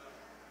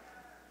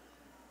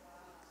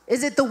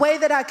 Is it the way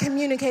that I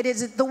communicate?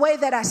 Is it the way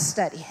that I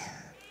study?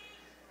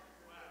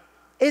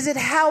 Is it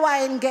how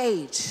I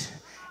engage?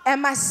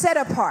 Am I set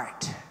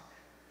apart?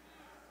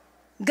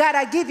 God,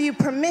 I give you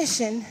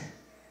permission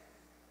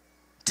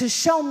to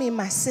show me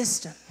my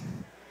system.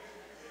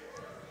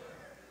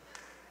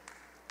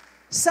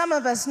 Some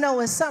of us know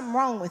there's something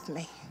wrong with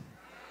me.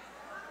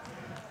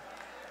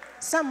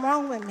 Something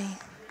wrong with me.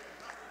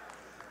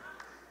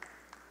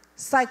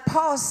 It's like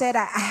Paul said,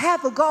 I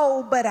have a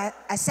goal, but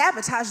I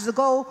sabotage the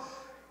goal.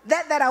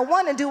 That I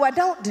want to do, I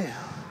don't do.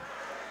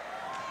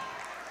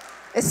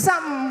 It's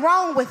something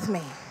wrong with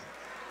me.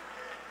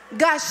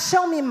 God,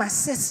 show me my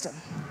system.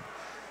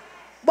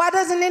 Why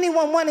doesn't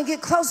anyone want to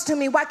get close to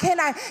me? Why can't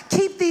I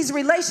keep these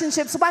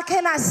relationships? Why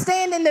can't I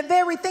stand in the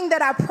very thing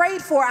that I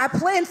prayed for, I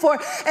planned for,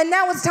 and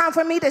now it's time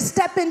for me to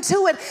step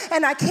into it,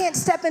 and I can't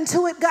step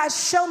into it? God,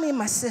 show me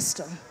my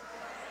system.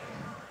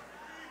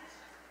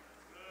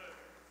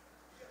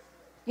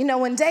 You know,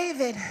 when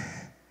David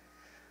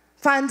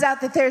finds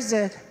out that there's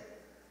a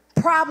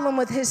problem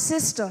with his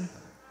system,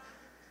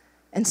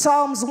 in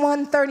Psalms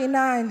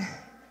 139,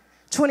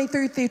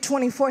 23 through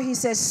 24, he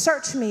says,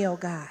 search me, O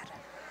God,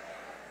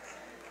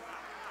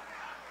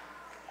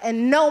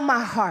 and know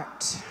my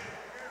heart.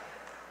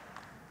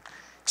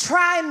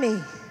 Try me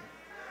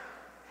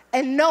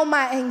and know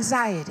my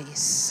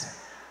anxieties.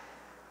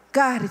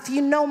 God, if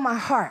you know my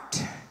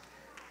heart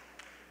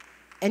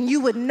and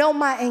you would know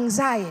my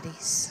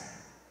anxieties,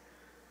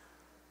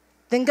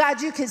 then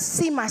God, you could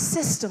see my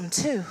system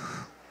too.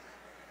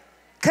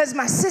 Because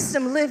my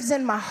system lives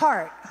in my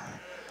heart.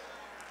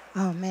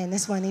 Oh man,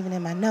 this wasn't even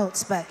in my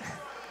notes, but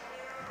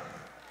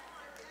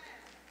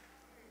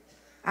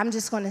I'm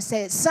just going to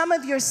say it. Some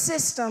of your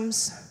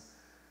systems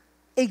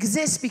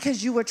exist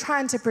because you were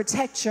trying to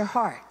protect your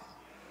heart.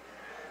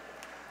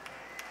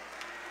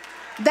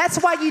 That's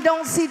why you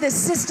don't see the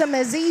system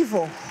as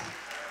evil.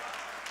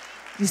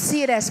 You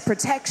see it as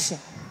protection.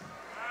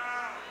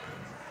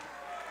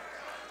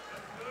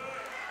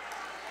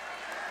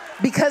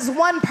 Because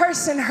one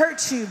person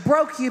hurt you,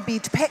 broke you,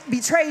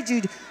 betrayed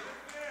you.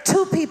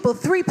 2 people,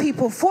 3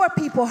 people, 4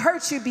 people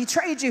hurt you,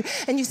 betrayed you,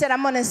 and you said,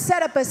 I'm going to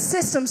set up a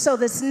system so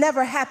this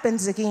never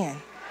happens again.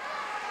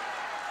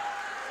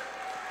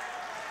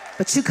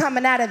 But you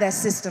coming out of that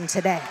system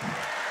today.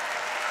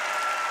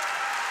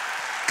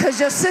 Because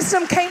your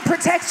system can't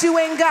protect you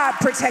and God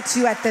protects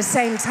you at the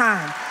same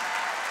time.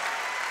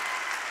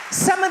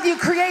 Some of you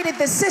created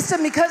the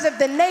system because of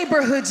the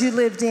neighborhood you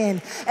lived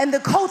in and the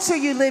culture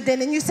you lived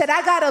in. And you said,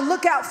 I got to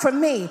look out for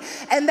me.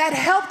 And that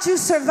helped you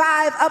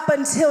survive up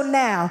until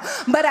now.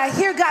 But I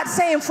hear God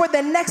saying for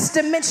the next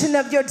dimension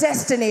of your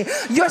destiny,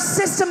 your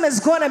system is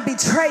going to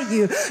betray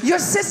you. Your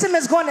system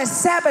is going to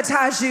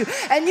sabotage you.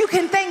 And you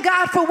can thank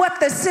God for what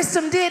the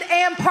system did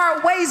and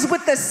part ways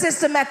with the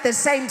system at the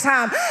same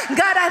time.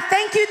 God, I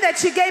thank you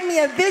that you gave me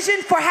a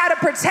vision for how to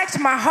protect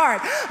my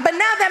heart. But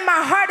now that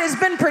my heart has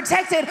been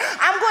protected,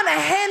 I'm going to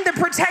hand the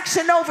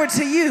protection over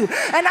to you,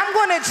 and I'm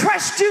going to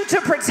trust you to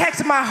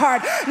protect my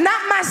heart.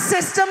 Not my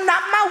system,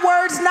 not my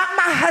words, not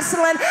my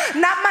hustling,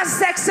 not my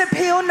sex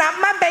appeal, not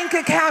my bank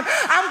account.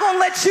 I'm going to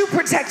let you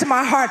protect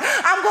my heart.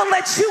 I'm going to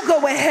let you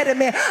go ahead of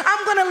me.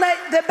 I'm going to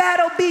let the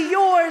battle be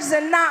yours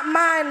and not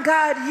mine.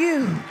 God,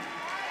 you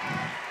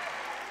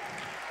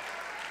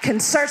can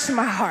search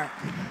my heart.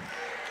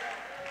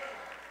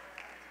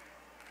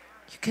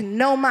 You can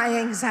know my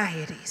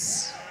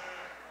anxieties.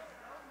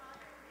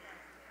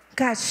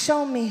 God,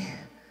 show me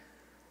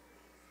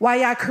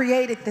why I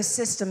created this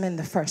system in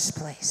the first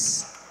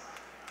place.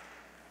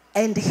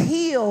 And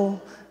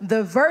heal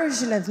the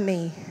version of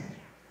me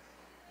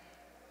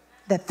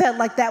that felt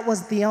like that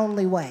was the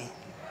only way.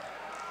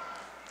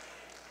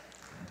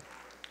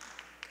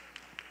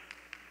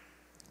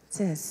 It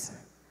says,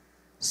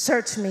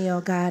 search me,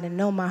 O God, and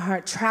know my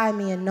heart. Try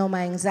me and know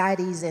my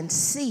anxieties and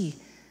see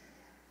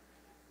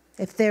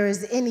if there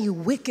is any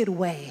wicked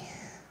way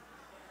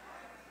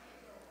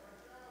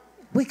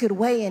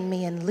in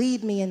me, and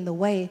lead me in the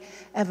way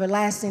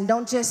everlasting.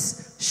 Don't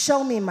just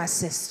show me my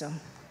system.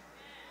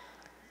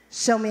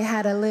 Show me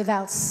how to live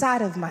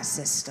outside of my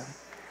system.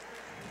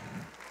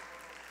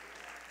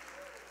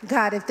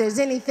 God, if there's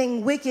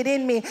anything wicked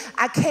in me,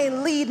 I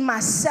can't lead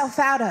myself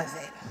out of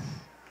it.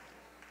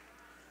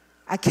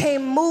 I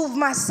can't move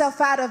myself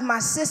out of my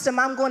system.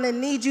 I'm going to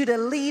need you to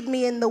lead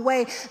me in the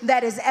way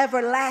that is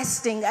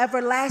everlasting.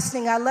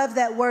 Everlasting. I love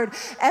that word,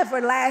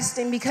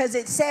 everlasting, because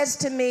it says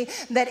to me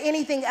that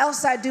anything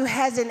else I do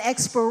has an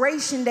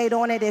expiration date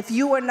on it if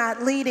you are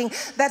not leading.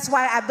 That's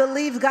why I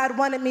believe God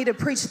wanted me to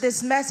preach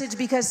this message,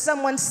 because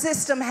someone's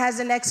system has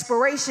an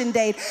expiration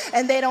date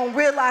and they don't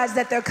realize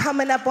that they're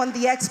coming up on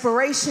the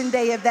expiration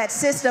day of that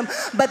system.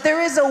 But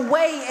there is a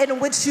way in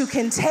which you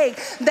can take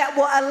that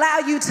will allow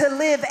you to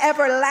live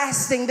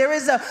everlasting. There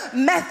is a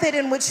method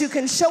in which you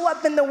can show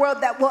up in the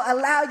world that will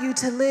allow you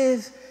to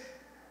live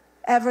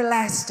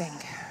everlasting.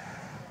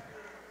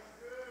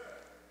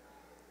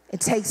 It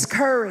takes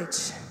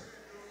courage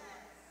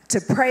to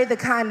pray the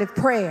kind of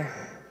prayer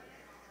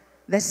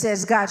that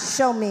says, God,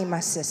 show me my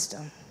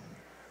system.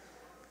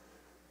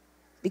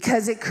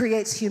 Because it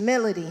creates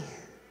humility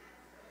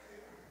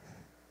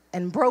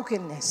and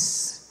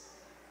brokenness.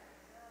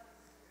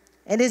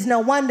 It is no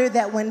wonder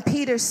that when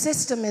Peter's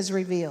system is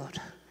revealed,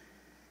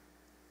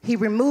 he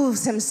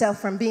removes himself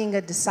from being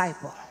a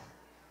disciple,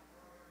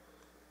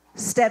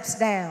 steps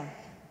down.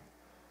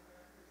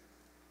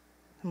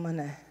 I'm going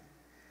to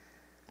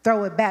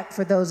throw it back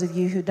for those of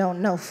you who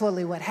don't know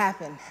fully what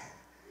happened.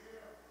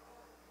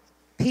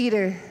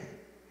 Peter,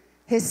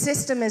 his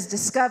system is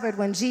discovered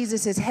when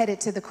Jesus is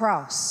headed to the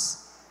cross.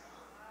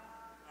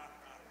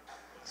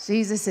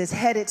 Jesus is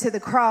headed to the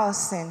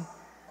cross, and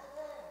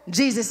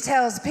Jesus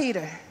tells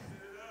Peter,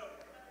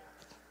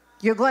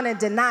 you're going to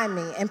deny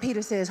me. And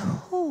Peter says,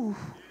 who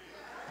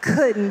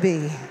couldn't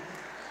be?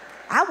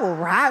 I will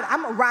ride.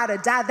 I'm a ride or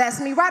die.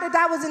 That's me. Ride or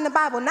die was in the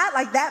Bible. Not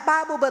like that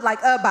Bible, but like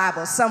a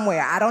Bible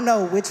somewhere. I don't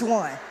know which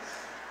one.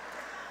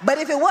 But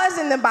if it was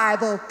in the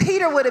Bible,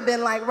 Peter would have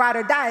been like, ride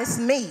or die, it's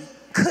me.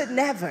 Could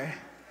never.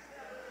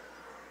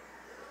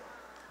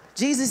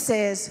 Jesus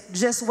says,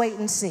 just wait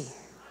and see.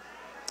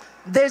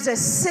 There's a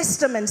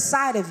system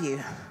inside of you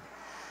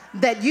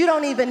that you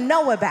don't even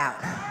know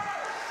about.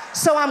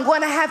 So I'm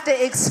going to have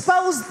to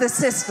expose the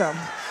system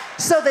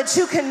so that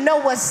you can know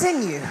what's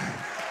in you.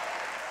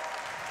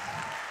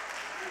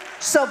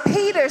 So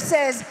Peter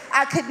says,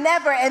 I could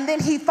never, and then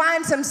he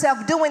finds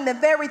himself doing the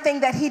very thing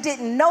that he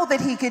didn't know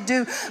that he could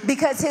do,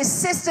 because his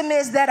system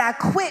is that I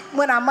quit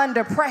when I'm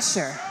under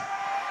pressure.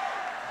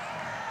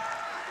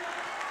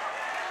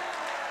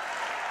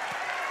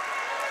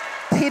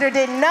 Peter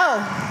didn't know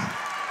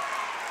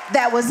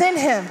that was in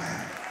him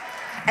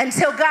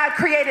until God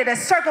created a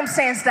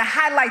circumstance to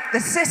highlight the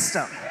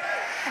system.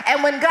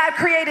 And when God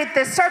created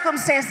this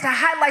circumstance to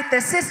highlight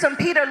the system,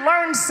 Peter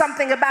learned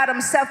something about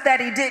himself that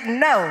he didn't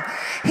know.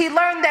 He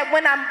learned that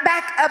when I'm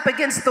back up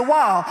against the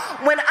wall,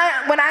 when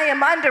I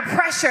am under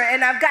pressure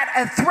and I've got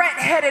a threat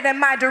headed in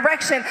my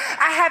direction,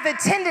 I have a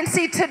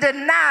tendency to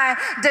deny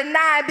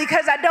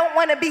because I don't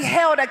want to be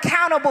held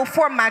accountable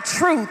for my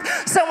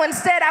truth. So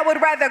instead, I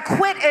would rather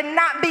quit and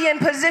not be in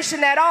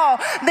position at all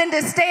than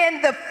to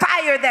stand the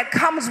fire that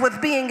comes with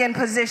being in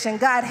position.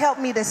 God, help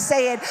me to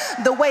say it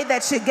the way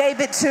that you gave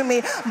it to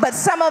me. But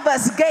some of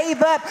us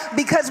gave up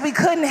because we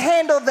couldn't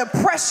handle the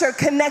pressure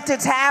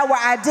connected to our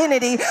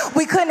identity.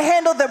 We couldn't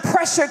handle the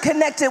pressure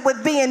connected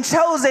with being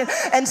chosen.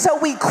 And so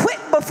we quit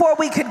before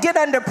we could get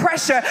under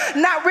pressure,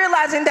 not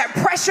realizing that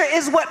pressure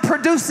is what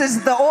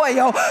produces the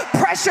oil.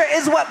 Pressure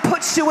is what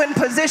puts you in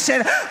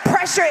position.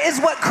 Pressure is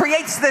what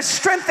creates the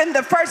strength in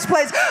the first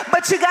place.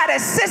 But you got a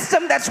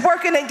system that's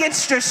working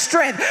against your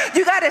strength.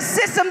 You got a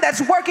system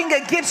that's working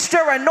against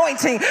your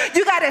anointing.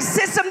 You got a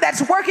system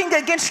that's working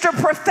against your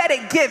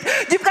prophetic gift.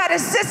 You've got a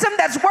system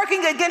that's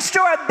working against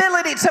your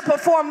ability to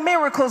perform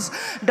miracles.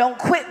 Don't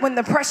quit when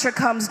the pressure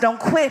comes. Don't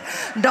quit.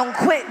 Don't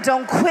quit.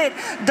 Don't quit.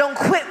 Don't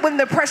quit when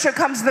the pressure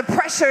comes. The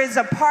pressure is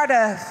a part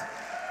of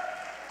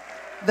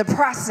the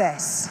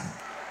process.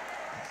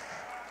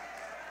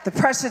 The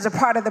pressure is a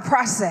part of the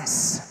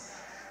process.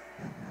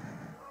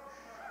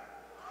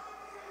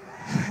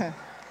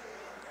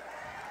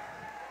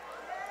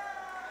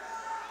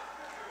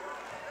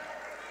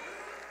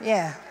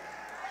 Yeah.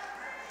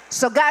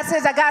 So God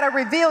says, I got to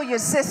reveal your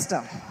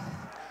system.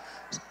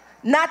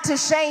 Not to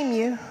shame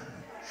you,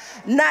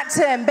 not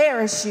to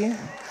embarrass you,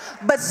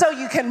 but so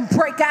you can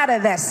break out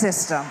of that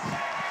system.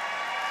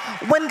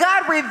 When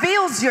God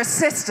reveals your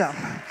system,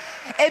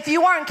 if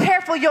you aren't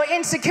careful, your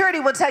insecurity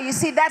will tell you,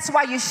 see, that's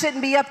why you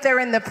shouldn't be up there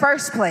in the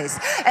first place.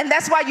 And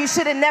that's why you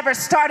should have never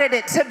started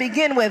it to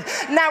begin with.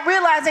 Not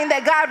realizing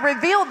that God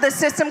revealed the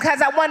system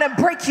because I want to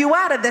break you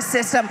out of the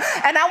system.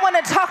 And I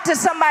want to talk to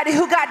somebody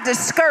who got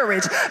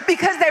discouraged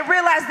because they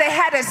realized they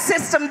had a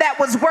system that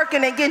was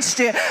working against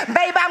you.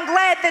 Babe, I'm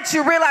glad that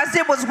you realized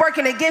it was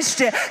working against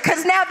you,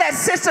 because now that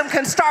system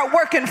can start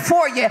working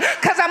for you,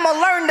 because I'm going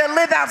to learn to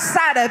live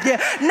outside of you.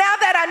 Now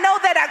that I know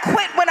that I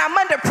quit when I'm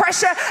under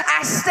pressure,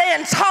 I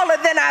stand taller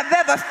than I've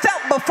ever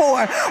felt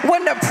before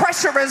when the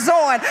pressure is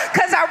on,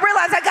 because I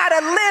realize I got to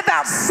live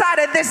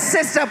outside of this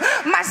system.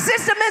 My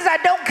system is I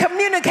don't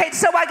communicate,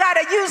 so I got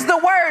to use the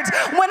words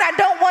when I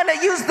don't want to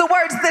use the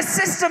words. The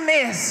system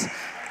is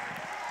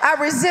I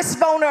resist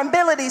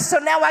vulnerability, so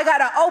now I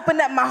got to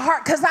open up my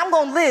heart because I'm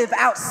going to live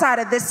outside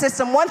of this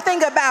system. One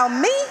thing about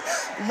me,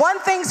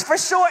 one thing's for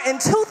sure, and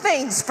two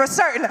things for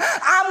certain.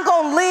 I'm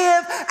going to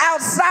live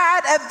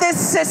outside of this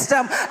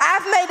system.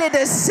 I've made a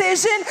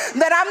decision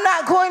that I'm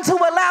not going to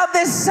allow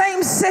this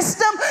same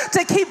system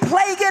to keep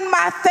plaguing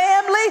my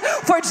family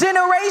for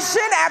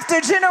generation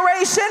after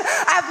generation.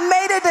 I've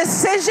made a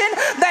decision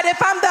that if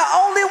I'm the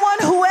only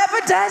one who ever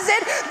does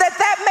it,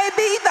 that may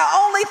be the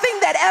only thing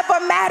that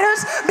ever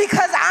matters,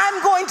 because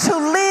I'm going to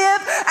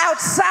live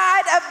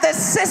outside of the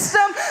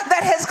system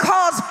that has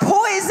caused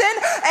poison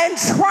and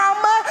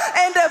trauma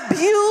and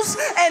abuse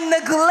and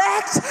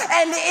neglect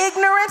and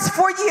ignorance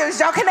for years.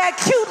 Y'all can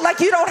act cute like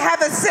you don't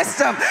have a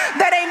system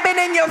that ain't been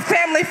in your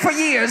family for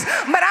years.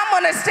 But I'm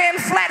going to stand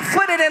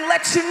flat-footed and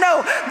let you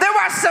know there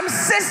are some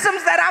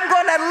systems that I'm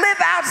going to live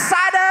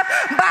outside of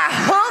by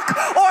hook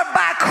or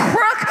by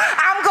crook.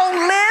 I'm going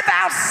to live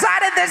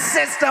outside of this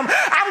system.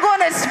 I'm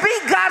going to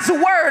speak God's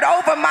word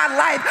over my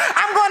life.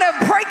 I'm going to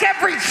break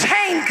every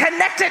chain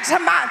connected to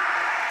my...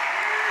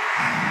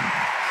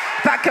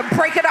 If I can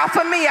break it off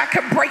of me, I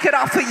can break it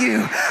off of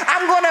you.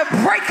 I'm going to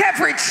break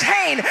every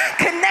chain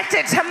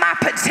connected to my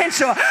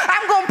potential.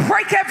 I'm going to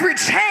break every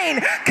chain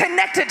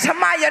connected to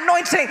my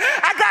anointing.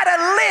 I got to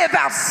live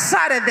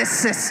outside of this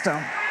system.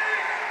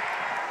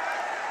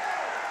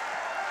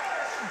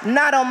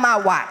 Not on my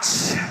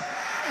watch.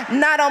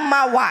 Not on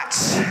my watch.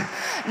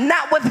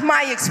 Not with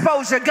my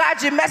exposure.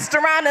 God, you messed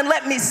around and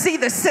let me see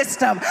the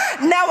system.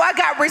 Now I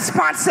got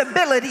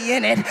responsibility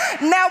in it.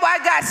 Now I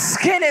got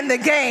skin in the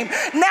game.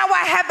 Now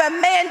I have a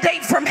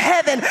mandate from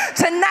heaven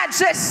to not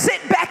just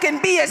sit back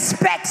and be a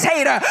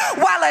spectator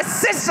while a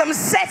system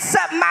sets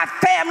up my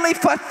family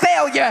for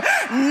failure.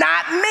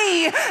 Not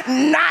me,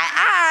 not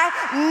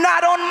I,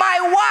 not on my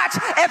watch.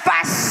 If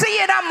I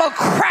see it, I'm going to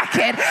crack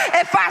it.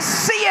 If I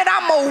see it,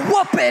 I'm going to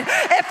whoop it.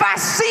 If I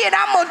see it,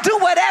 I'm going to do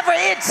whatever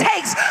it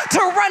takes to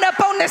run up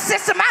on the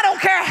system. I don't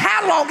care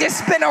how long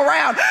it's been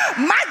around.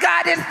 My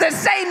God is the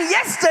same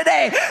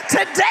yesterday,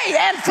 today,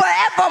 and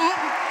forever.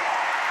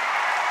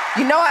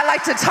 You know I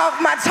like to talk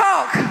my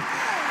talk.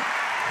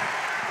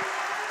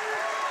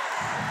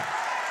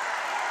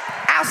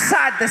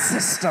 Outside the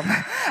system.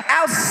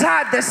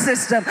 Outside the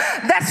system.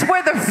 That's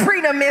where the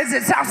freedom is.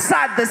 It's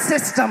outside the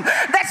system.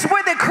 That's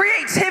where the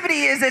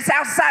creativity is. It's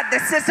outside the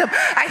system.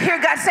 I hear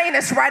God saying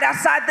it's right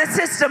outside the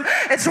system.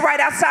 It's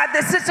right outside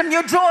the system.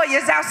 Your joy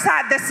is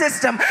outside the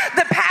system.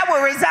 The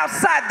power is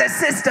outside the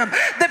system.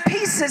 The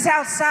peace is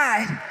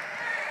outside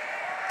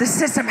the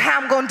system.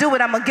 How I'm going to do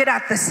it, I'm going to get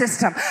out the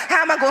system.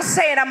 How am I going to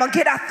say it? I'm going to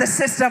get out the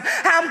system.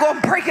 How I'm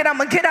going to break it? I'm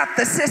going to get out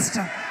the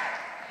system.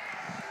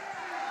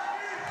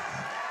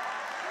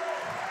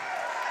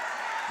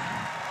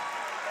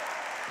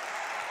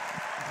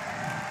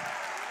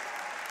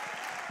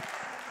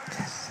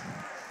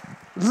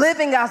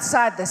 Living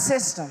outside the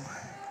system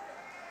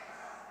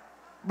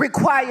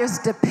requires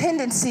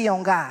dependency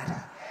on God.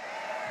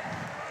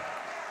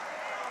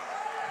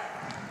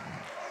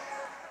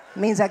 It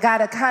means I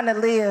gotta kind of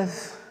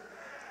live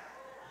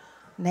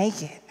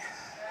naked.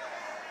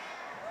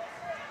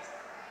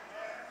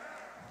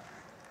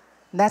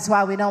 That's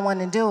why we don't want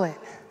to do it.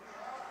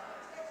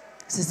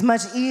 It's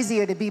much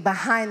easier to be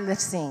behind the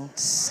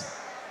scenes.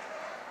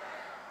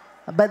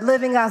 But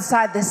living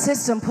outside the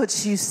system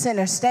puts you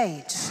center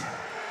stage.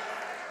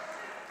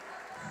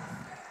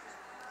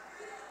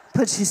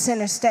 Puts you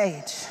center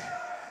stage.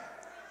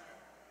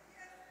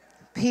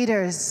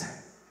 Peter's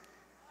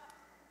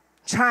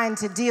trying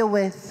to deal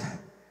with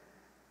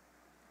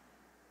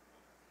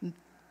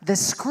the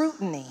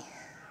scrutiny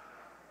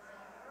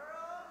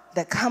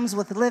that comes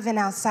with living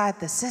outside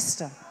the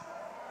system.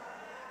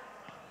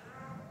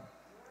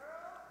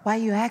 Why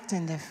are you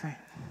acting different?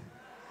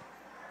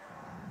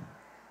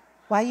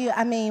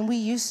 We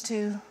used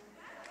to.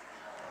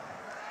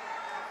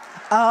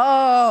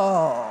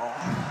 Oh.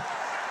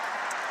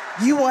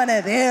 You one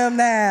of them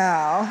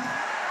now.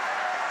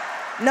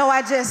 No,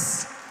 I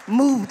just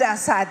moved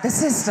outside the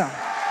system.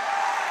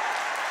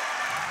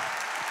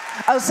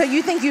 Oh, so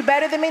you think you're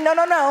better than me? No.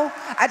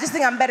 I just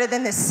think I'm better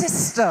than the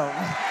system.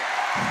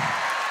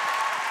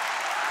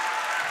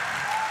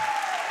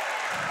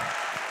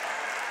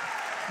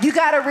 You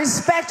gotta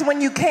respect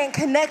when you can't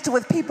connect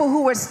with people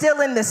who are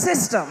still in the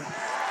system.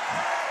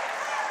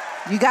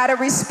 You gotta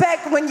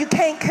respect when you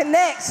can't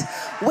connect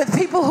with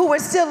people who are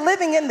still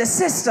living in the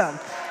system.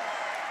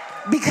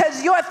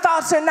 Because your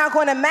thoughts are not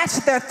going to match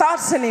their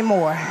thoughts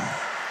anymore.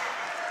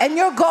 And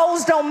your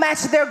goals don't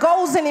match their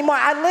goals anymore.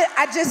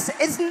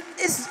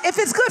 If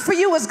it's good for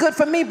you, it's good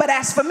for me. But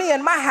as for me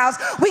and my house,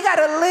 we got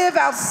to live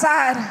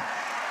outside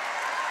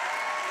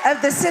of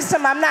the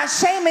system. I'm not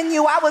shaming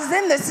you. I was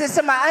in the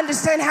system. I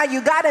understand how you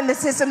got in the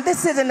system.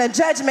 This isn't a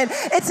judgment.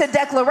 It's a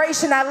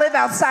declaration. I live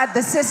outside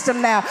the system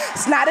now.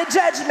 It's not a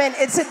judgment.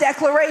 It's a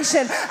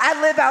declaration.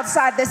 I live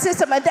outside the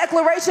system. A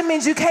declaration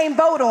means you can't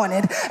vote on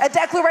it. A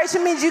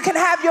declaration means you can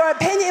have your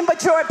opinion,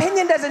 but your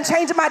opinion doesn't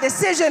change my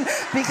decision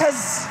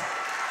because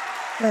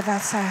I live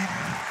outside.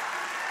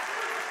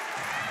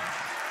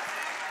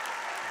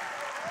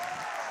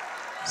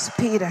 It's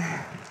Peter.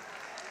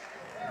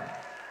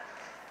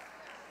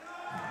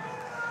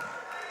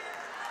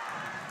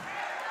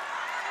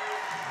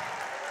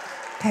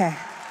 Okay.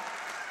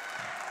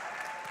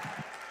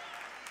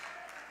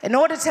 In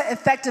order to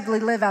effectively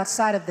live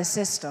outside of the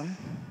system,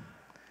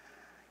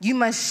 you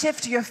must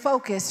shift your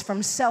focus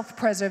from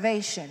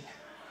self-preservation.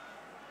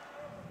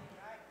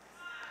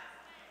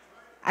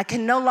 I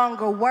can no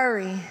longer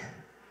worry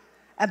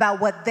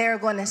about what they're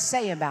going to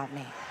say about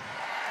me.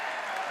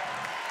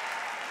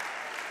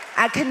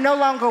 I can no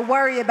longer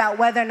worry about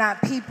whether or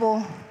not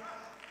people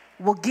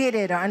will get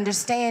it or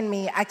understand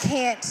me. I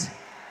can't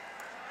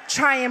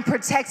try and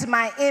protect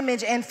my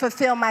image and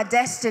fulfill my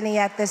destiny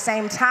at the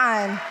same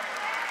time.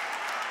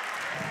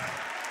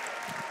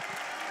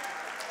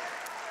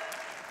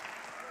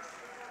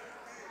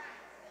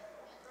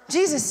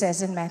 Jesus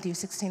says in Matthew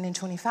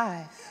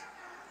 16:25.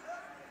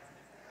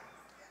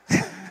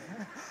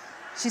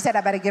 She said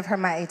I better give her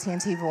my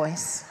AT&T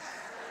voice.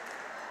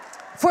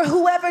 For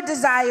whoever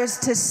desires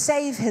to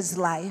save his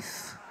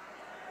life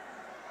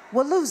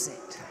will lose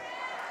it.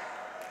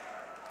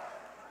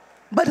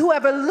 But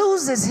whoever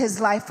loses his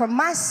life for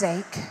my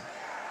sake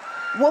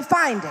will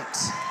find it.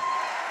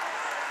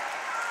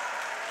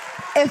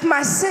 If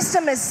my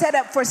system is set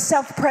up for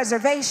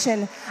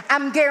self-preservation,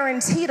 I'm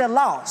guaranteed a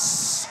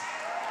loss.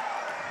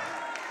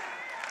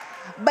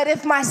 But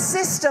if my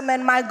system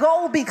and my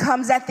goal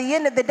becomes at the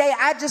end of the day,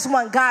 I just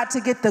want God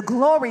to get the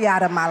glory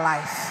out of my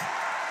life.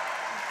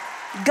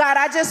 God,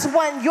 I just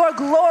want your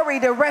glory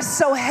to rest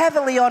so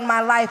heavily on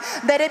my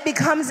life that it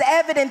becomes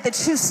evident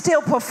that you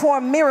still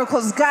perform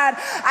miracles. God,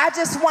 I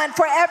just want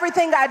for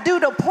everything I do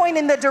to point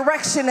in the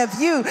direction of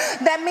you.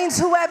 That means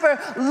whoever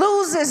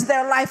loses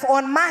their life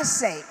on my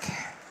sake,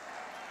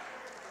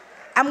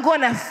 I'm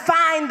going to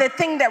find the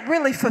thing that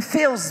really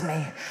fulfills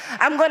me.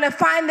 I'm going to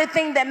find the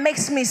thing that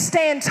makes me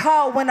stand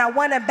tall when I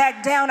want to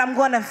back down. I'm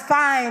going to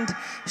find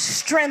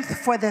strength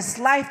for this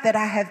life that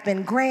I have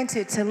been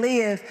granted to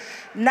live,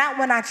 not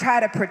when I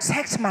try to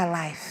protect my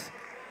life,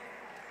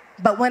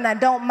 but when I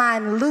don't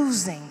mind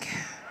losing.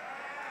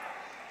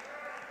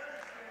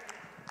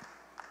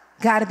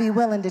 Got to be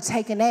willing to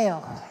take an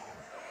L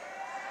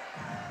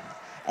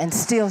and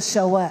still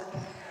show up.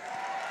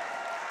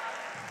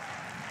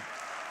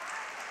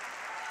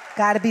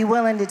 Got to be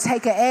willing to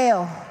take an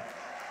L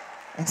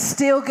and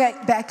still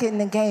get back in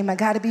the game. I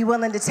got to be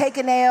willing to take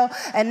an L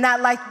and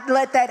not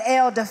let that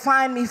L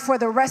define me for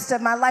the rest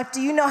of my life.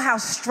 Do you know how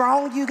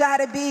strong you got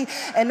to be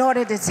in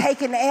order to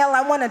take an L?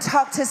 I want to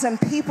talk to some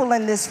people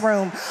in this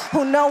room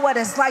who know what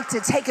it's like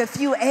to take a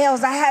few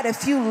L's. I had a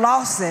few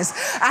losses.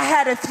 I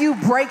had a few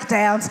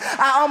breakdowns.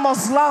 I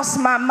almost lost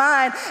my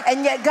mind.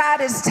 And yet God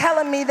is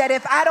telling me that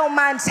if I don't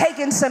mind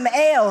taking some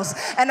L's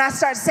and I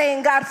start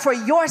saying, God, for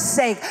your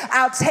sake,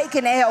 I'll take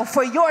an L.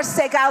 For your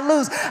sake, I'll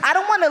lose. I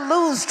don't want to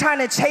lose trying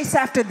to chase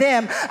after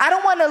them. I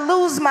don't want to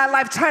lose my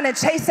life trying to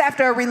chase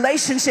after a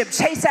relationship,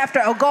 chase after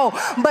a goal.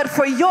 But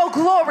for your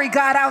glory,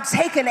 God, I'll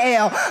take an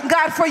L.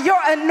 God, for your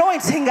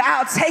anointing,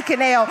 I'll take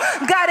an L.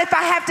 God, if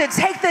I have to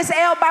take this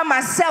L by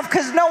myself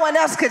because no one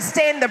else could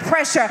stand the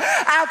pressure,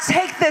 I'll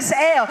take this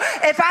L.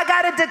 If I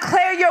got to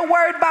declare your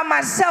word by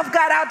myself,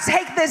 God, I'll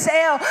take this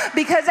L,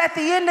 because at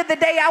the end of the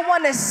day, I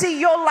want to see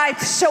your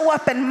life show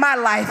up in my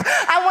life.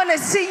 I want to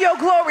see your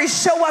glory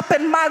show up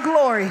in my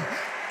glory.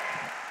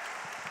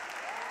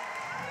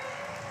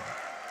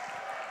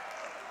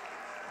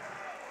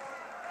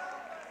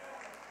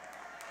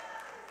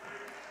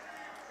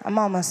 I'm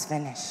almost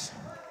finished.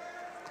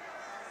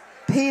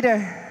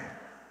 Peter,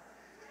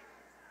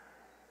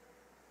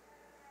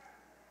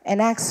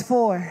 in Acts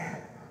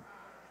 4,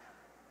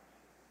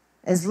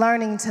 is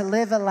learning to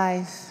live a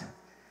life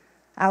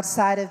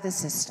outside of the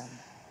system.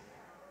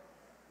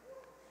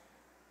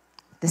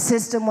 The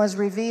system was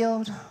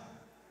revealed.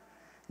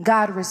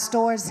 God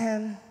restores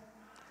him.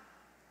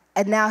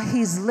 And now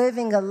he's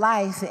living a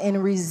life in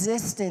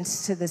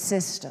resistance to the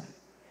system.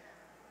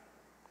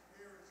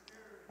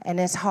 And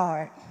it's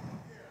hard.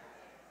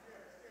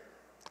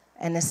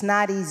 And it's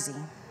not easy.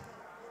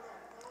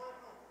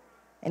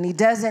 And he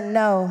doesn't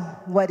know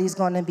what he's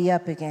going to be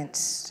up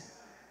against.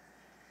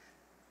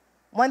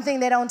 One thing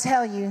they don't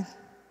tell you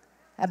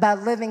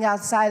about living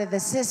outside of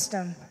the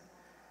system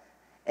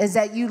is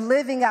that you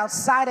living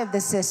outside of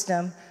the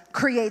system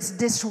creates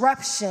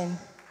disruption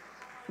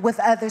with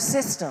other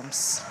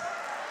systems.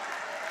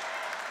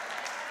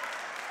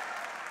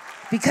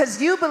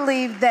 Because you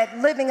believe that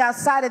living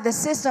outside of the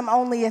system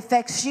only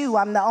affects you.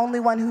 I'm the only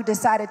one who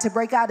decided to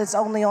break out. It's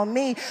only on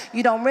me.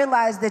 You don't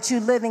realize that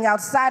you living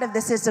outside of the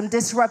system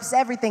disrupts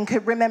everything.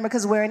 Remember,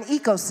 because we're an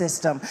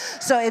ecosystem.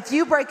 So if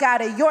you break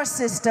out of your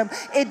system,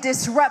 it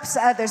disrupts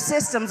other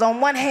systems.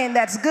 On one hand,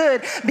 that's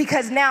good,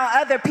 because now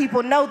other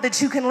people know that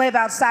you can live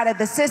outside of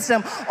the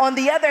system. On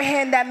the other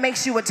hand, that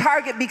makes you a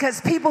target, because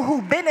people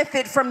who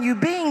benefit from you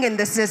being in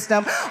the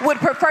system would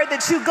prefer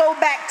that you go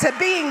back to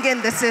being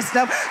in the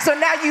system. So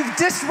now you've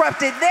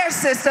disrupted their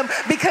system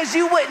because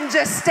you wouldn't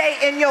just stay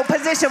in your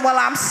position.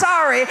 Well, I'm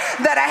sorry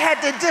that I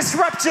had to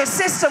disrupt your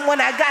system when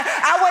I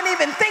wasn't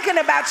even thinking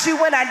about you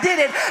when I did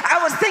it.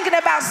 I was thinking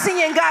about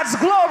seeing God's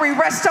glory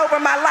rest over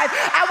my life.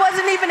 I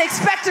wasn't even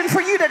expecting for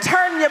you to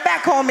turn your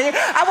back on me.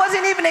 I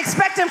wasn't even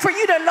expecting for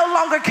you to no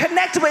longer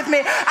connect with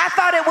me. I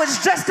thought it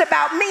was just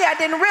about me. I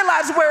didn't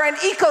realize we're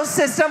an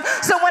ecosystem.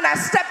 So when I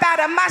step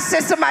out of my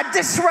system, I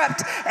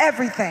disrupt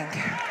everything.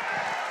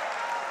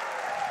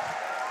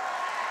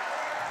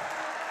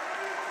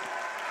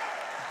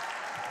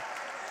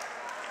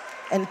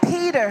 And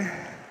Peter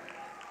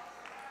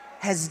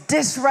has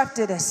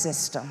disrupted a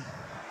system.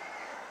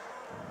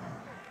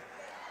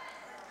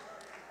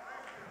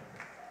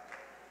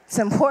 It's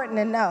important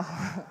to know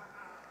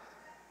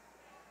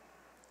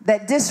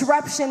that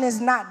disruption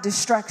is not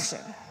destruction.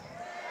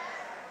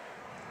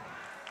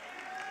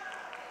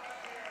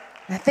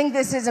 I think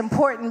this is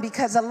important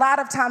because a lot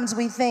of times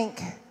we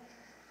think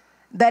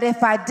that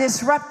if I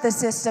disrupt the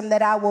system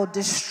that I will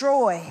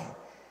destroy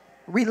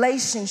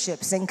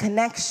relationships and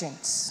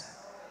connections.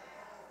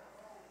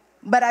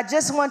 But I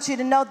just want you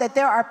to know that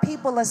there are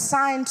people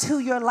assigned to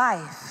your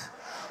life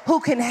who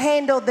can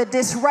handle the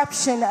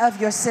disruption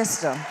of your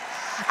system.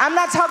 I'm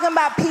not talking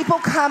about people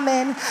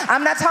coming.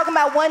 I'm not talking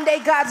about one day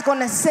God's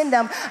going to send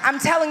them. I'm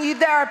telling you,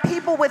 there are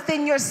people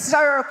within your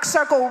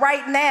circle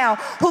right now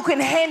who can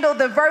handle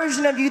the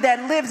version of you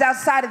that lives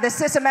outside of the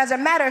system. As a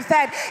matter of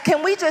fact,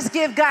 can we just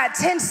give God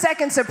 10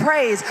 seconds of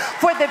praise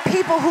for the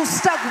people who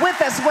stuck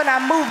with us when I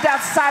moved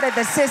outside of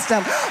the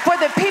system, for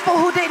the people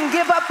who didn't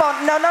give up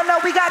on, no,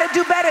 we got to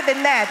do better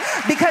than that,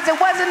 because it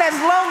wasn't as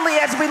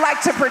lonely as we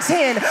like to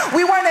pretend.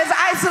 We weren't as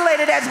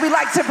isolated as we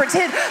like to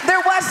pretend.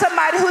 There was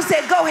somebody who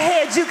said, go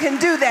ahead, you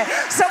can do that.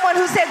 Someone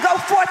who said, go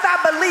forth,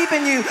 I believe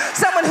in you.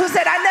 Someone who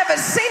said, I never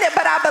seen it,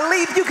 but I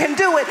believe you can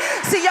do it.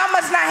 See, y'all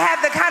must not have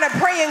the kind of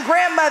praying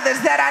grandmothers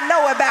that I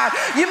know about.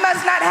 You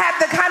must not have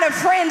the kind of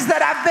friends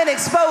that I've been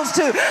exposed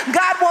to.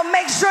 God will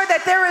make sure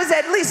that there is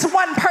at least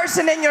one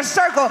person in your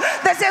circle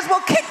that says,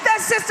 well, kick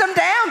that system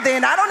down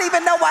then. I don't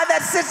even know why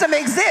that system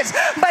exists.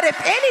 But if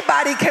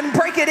anybody can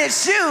break it,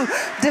 it's you.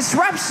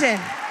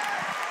 Disruption.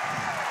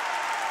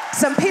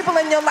 Some people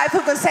in your life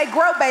who can say,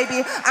 grow, baby,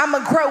 I'm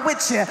going to grow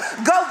with you.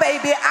 Go,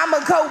 baby, I'm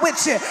going to go with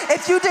you.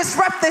 If you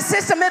disrupt the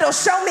system, it'll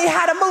show me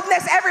how to move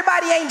next.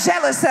 Everybody ain't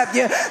jealous of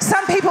you.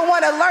 Some people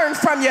want to learn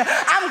from you.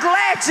 I'm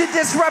glad you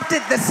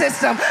disrupted the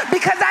system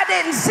because I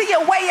didn't see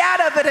a way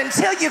out of it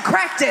until you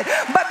cracked it.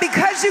 But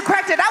because you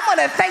cracked it, I want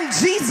to thank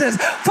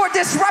Jesus for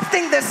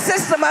disrupting the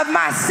system of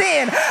my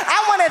sin. I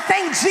want to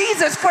thank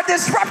Jesus for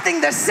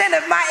disrupting the sin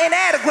of my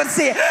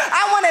inadequacy.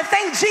 I want to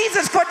thank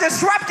Jesus for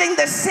disrupting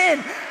the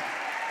sin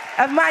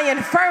of my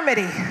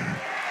infirmity.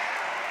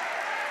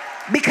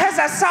 Because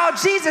I saw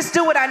Jesus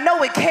do it, I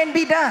know it can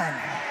be done.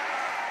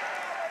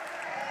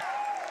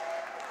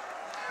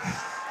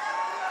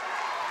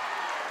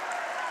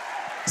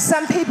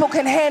 Some people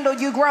can handle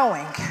you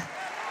growing.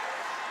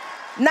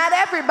 Not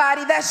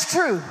everybody, that's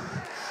true.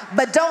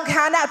 But don't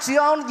count out, you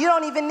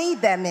don't even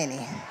need that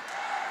many.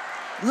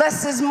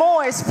 Less is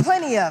more, it's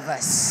plenty of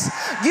us.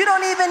 You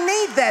don't even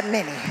need that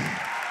many.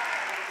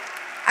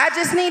 I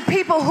just need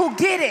people who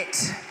get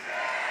it.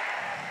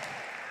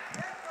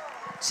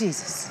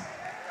 Jesus.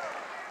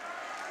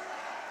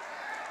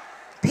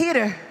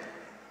 Peter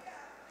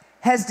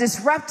has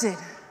disrupted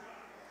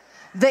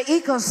the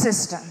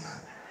ecosystem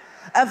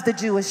of the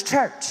Jewish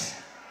church.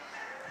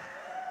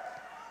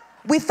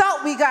 We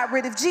thought we got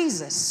rid of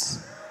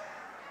Jesus,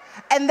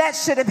 and that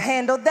should have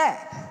handled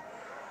that.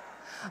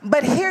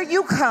 But here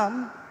you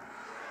come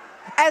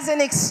as an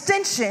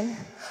extension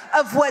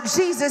of what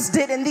Jesus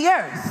did in the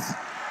earth.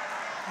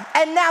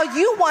 And now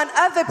you want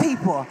other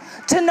people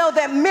to know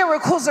that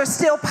miracles are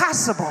still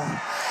possible.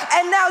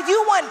 And now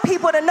you want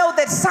people to know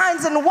that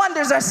signs and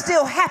wonders are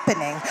still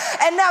happening.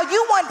 And now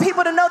you want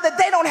people to know that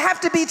they don't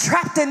have to be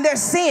trapped in their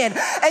sin.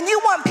 And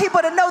you want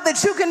people to know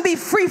that you can be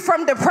free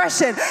from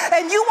depression.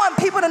 And you want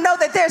people to know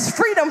that there's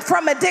freedom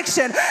from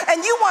addiction. And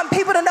you want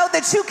people to know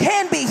that you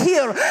can be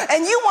healed.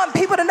 And you want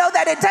people to know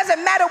that it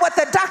doesn't matter what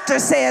the doctor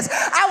says.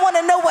 I want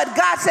to know what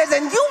God says.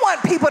 And you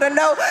want people to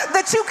know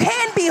that you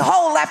can be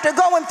whole after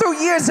going through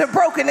years of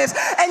brokenness.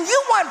 And you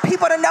want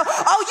people to know,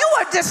 oh, you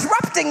are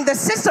disrupting the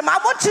system.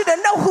 I want you to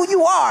know who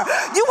you are.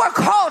 You are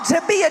called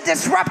to be a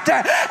disruptor.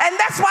 And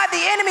that's why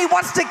the enemy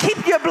wants to keep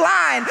you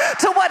blind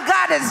to what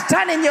God has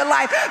done in your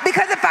life.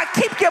 Because if I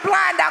keep you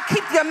blind, I'll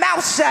keep your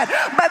mouth shut.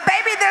 But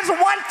baby, there's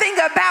one thing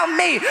about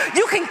me.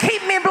 You can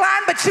keep me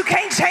blind, but you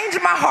can't change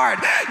my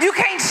heart. You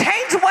can't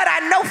change what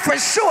I know for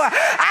sure.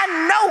 I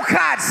know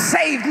God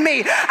saved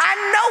me. I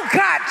know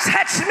God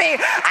touched me.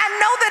 I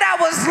know that I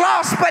was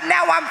lost, but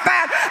now I'm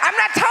found. I'm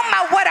not talking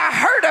about what I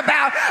heard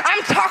about.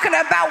 I'm talking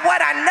about what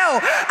I know.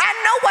 I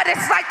know what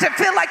it's like to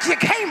feel like you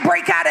can't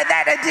break out of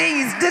that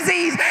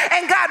disease,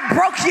 and God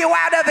broke you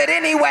out of it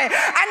anyway.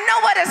 I know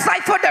what it's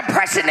like for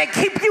depression to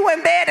keep you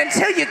in bed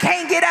until you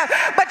can't get up,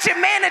 but you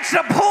manage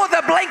to pull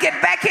the blanket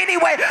back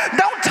anyway.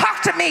 Don't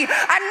talk to me.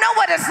 I know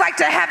what it's like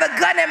to have a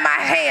gun in my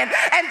hand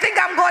and think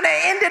I'm going to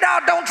end it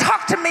all. Don't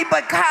talk to me,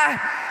 but God.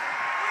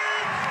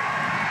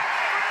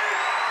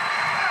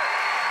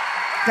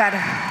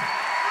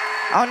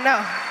 Oh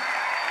no.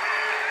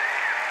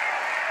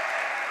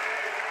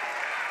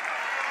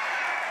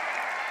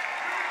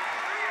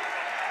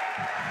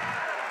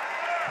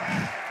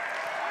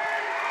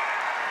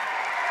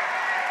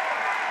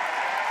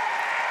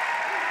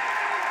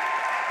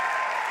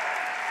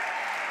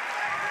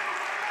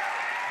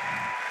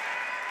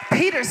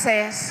 Peter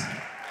says,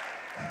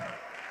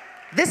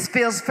 this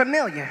feels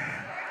familiar.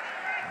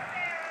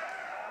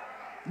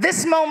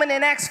 This moment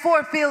in Acts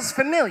 4 feels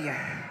familiar.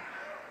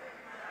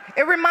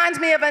 It reminds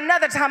me of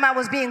another time I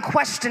was being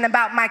questioned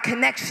about my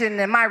connection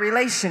and my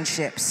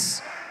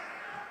relationships.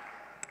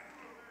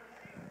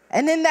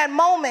 And in that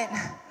moment,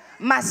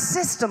 my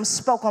system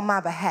spoke on my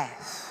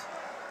behalf.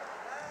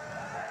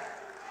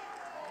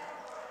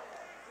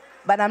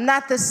 But I'm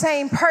not the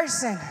same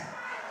person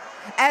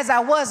as I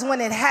was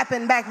when it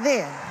happened back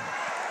then.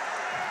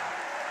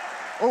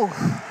 Ooh.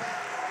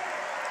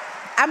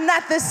 I'm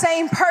not the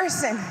same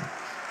person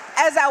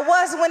as I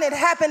was when it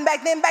happened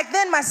back then. Back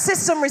then, my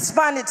system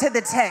responded to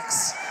the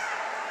text.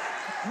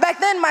 Back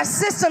then, my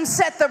system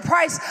set the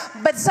price,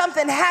 but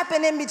something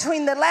happened in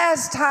between the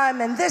last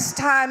time and this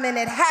time, and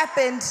it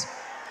happened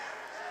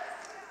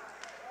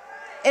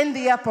in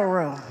the upper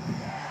room.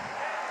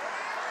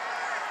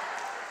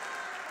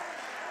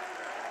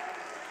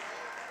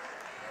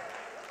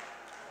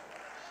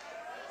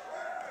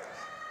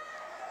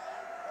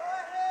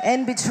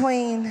 In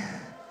between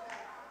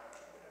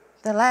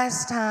the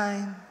last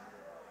time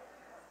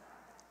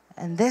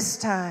and this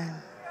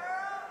time,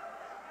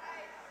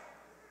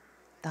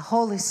 the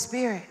Holy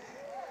Spirit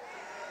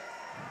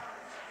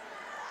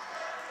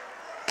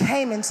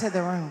came into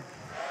the room.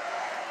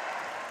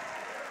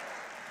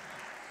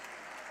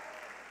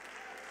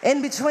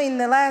 In between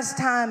the last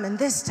time and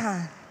this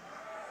time,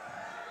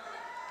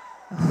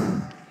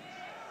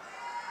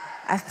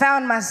 I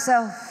found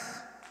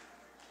myself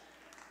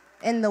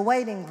in the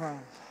waiting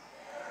room.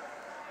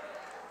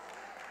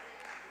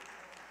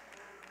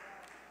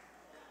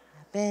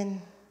 I've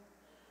been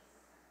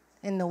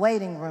in the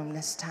waiting room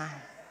this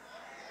time,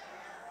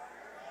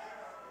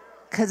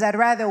 because I'd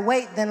rather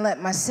wait than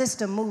let my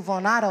system move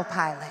on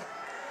autopilot.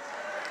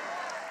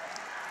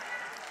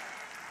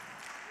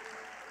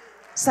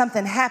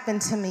 Something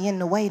happened to me in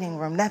the waiting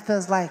room. That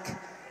feels like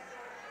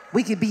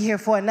we could be here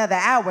for another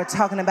hour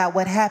talking about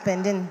what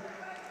happened in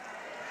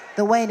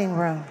the waiting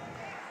room.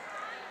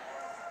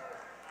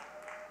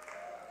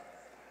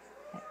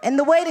 In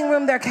the waiting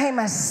room, there came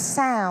a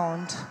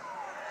sound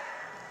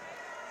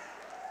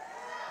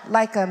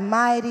like a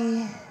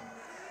mighty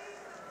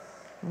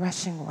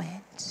rushing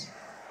wind.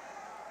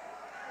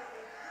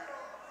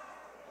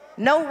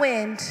 No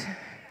wind,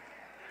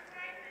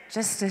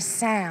 just a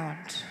sound.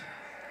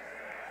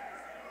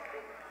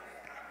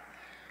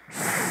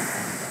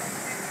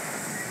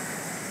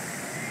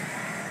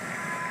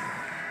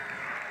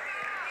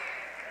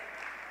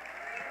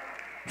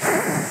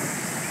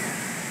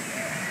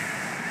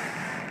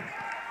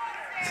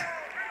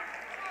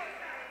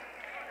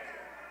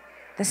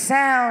 The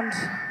sound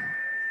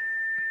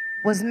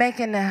was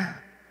making a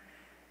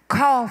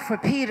call for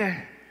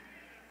Peter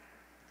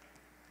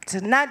to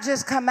not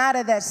just come out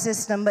of that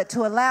system, but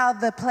to allow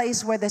the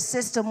place where the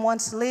system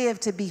once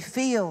lived to be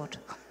filled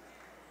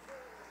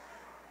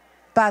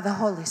by the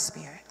Holy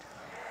Spirit.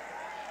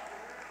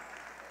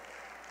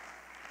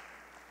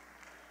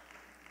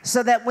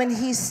 So that when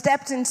he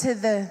stepped into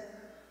the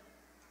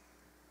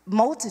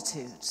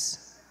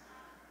multitudes,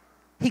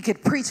 he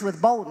could preach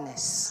with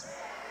boldness.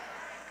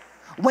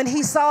 When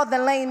he saw the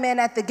lame man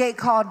at the gate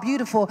called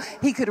Beautiful,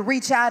 he could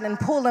reach out and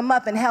pull him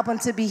up and help him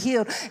to be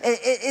healed.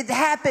 It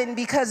happened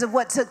because of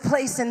what took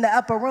place in the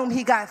upper room.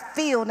 He got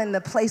filled in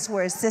the place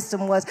where his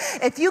system was.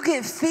 If you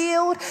get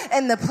filled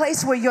in the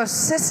place where your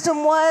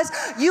system was,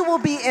 you will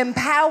be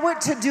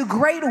empowered to do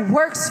great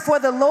works for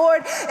the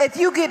Lord. If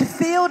you get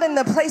filled in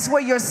the place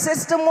where your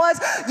system was,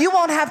 you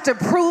won't have to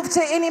prove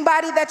to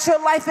anybody that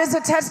your life is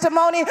a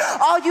testimony.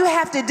 All you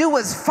have to do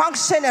is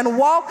function and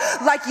walk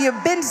like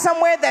you've been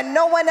somewhere that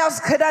no one else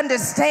could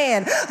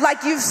understand,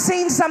 like you've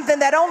seen something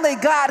that only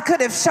God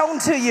could have shown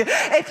to you.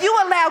 If you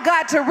allow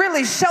God to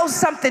really show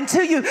something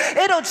to you,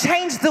 it'll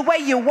change the way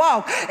you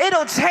walk.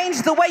 It'll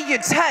change the way you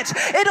touch.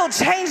 It'll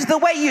change the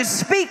way you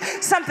speak.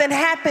 Something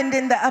happened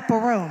in the upper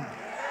room.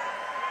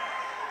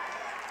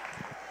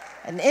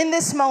 And in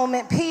this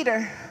moment,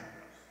 Peter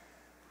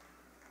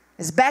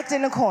is backed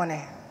in the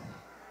corner.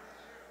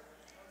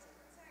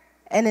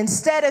 And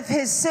instead of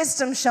his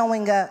system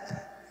showing up,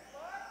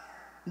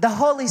 the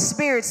Holy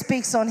Spirit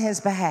speaks on his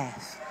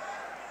behalf.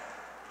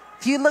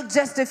 If you look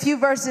just a few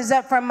verses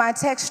up from my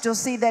text, you'll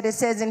see that it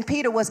says, and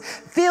Peter was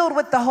filled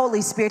with the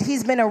Holy Spirit.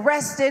 He's been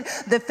arrested.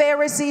 The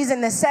Pharisees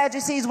and the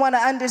Sadducees want to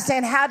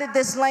understand, how did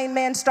this lame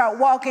man start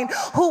walking?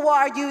 Who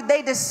are you?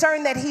 They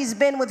discern that he's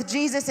been with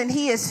Jesus, and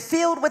he is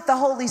filled with the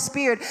Holy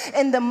Spirit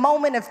in the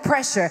moment of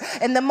pressure.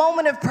 In the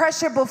moment of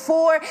pressure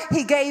before,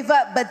 he gave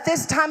up. But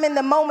this time in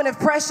the moment of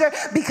pressure,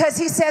 because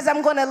he says,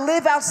 I'm going to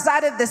live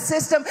outside of the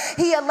system,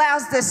 he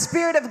allows the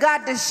Spirit of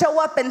God to show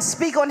up and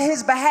speak on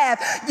his behalf.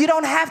 You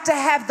don't have to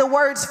have the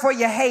words for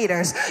your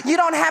haters. You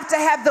don't have to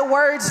have the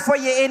words for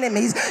your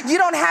enemies. You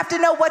don't have to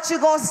know what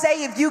you're going to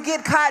say if you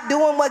get caught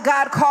doing what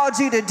God called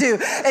you to do.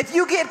 If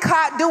you get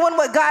caught doing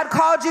what God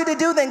called you to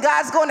do, then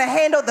God's going to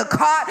handle the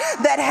caught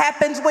that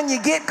happens when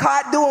you get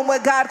caught doing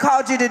what God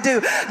called you to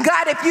do.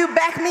 God, if you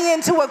back me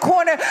into a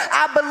corner,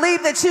 I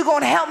believe that you're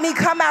going to help me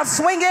come out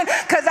swinging,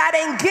 because I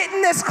didn't get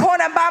in this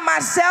corner by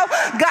myself.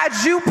 God,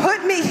 you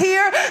put me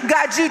here.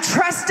 God, you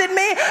trusted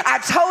me. I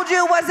told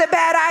you it was a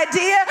bad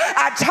idea.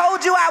 I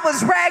told you I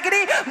was raggedy,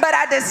 but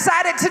I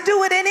decided to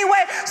do it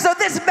anyway. So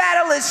this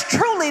battle is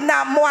truly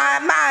not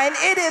mine.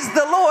 It is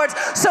the Lord's.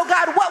 So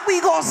God, what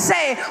we gonna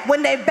say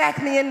when they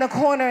back me in the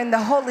corner and the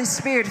Holy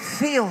Spirit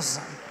fills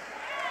them?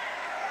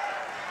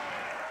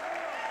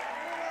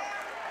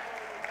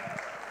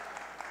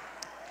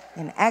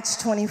 In Acts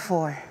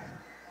 24,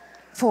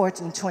 4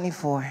 and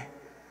 24,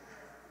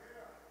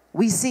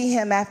 we see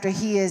him after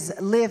he has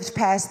lived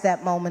past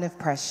that moment of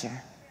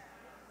pressure.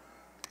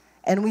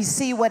 And we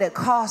see what it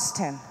cost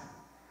him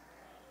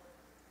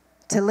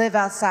to live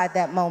outside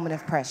that moment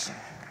of pressure.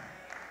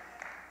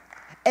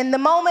 And the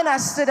moment I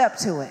stood up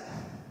to it,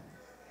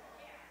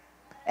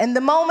 and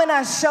the moment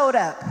I showed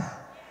up,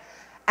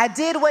 I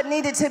did what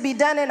needed to be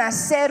done and I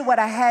said what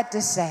I had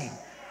to say.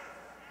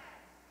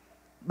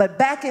 But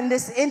back in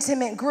this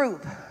intimate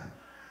group,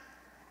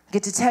 I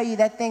get to tell you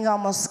that thing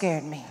almost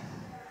scared me.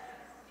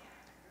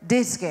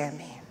 Did scare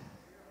me.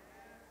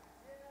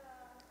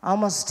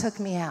 Almost took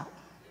me out.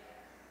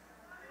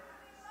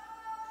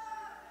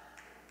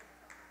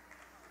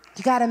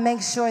 You got to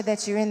make sure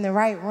that you're in the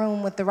right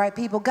room with the right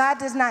people. God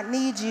does not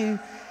need you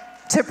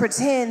to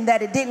pretend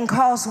that it didn't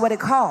cost what it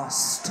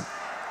cost.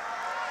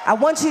 I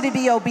want you to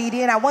be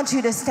obedient. I want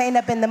you to stand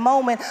up in the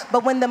moment.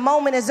 But when the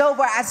moment is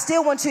over, I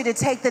still want you to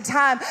take the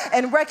time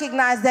and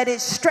recognize that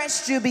it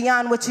stretched you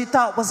beyond what you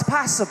thought was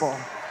possible.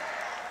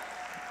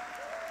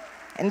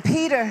 And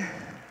Peter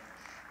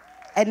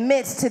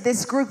admits to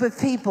this group of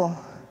people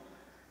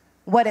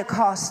what it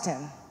cost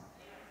him.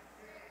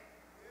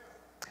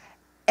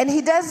 And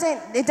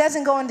it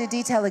doesn't go into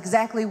detail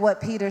exactly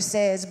what Peter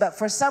says, but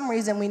for some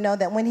reason we know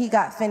that when he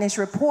got finished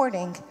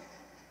reporting,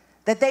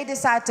 that they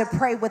decide to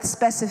pray with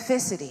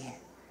specificity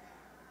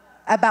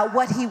about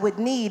what he would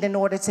need in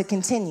order to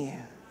continue.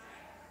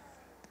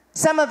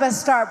 Some of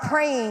us start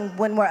praying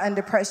when we're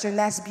under pressure, and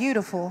that's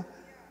beautiful.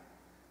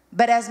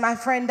 But as my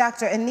friend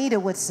Dr. Anita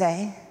would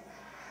say,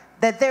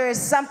 that there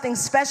is something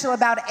special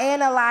about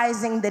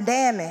analyzing the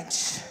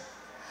damage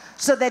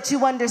so that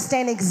you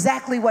understand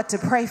exactly what to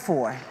pray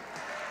for.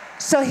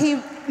 So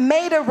he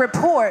made a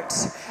report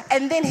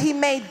and then he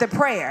made the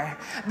prayer.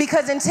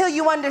 Because until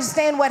you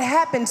understand what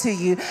happened to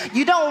you,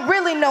 you don't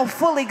really know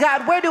fully,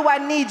 God, where do I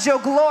need your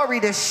glory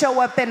to show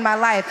up in my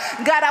life?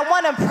 God, I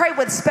want to pray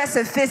with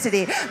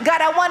specificity.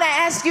 God, I want to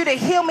ask you to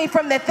heal me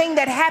from the thing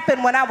that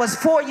happened when I was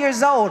 4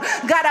 years old.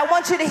 God, I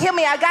want you to heal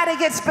me. I got to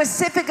get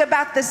specific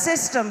about the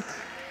system.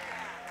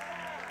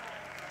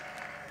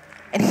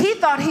 And he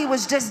thought he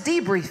was just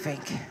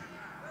debriefing.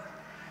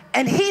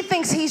 And he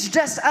thinks he's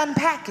just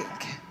unpacking.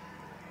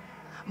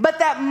 But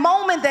that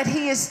moment that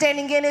he is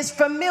standing in is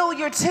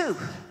familiar too,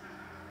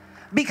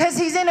 because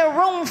he's in a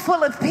room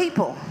full of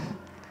people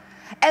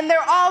and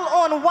they're all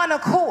on one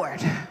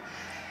accord.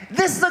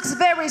 This looks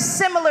very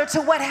similar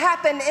to what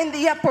happened in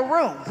the upper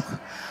room,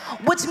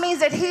 which means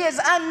that he has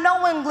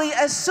unknowingly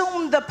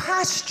assumed the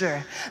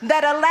posture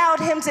that allowed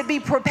him to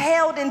be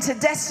propelled into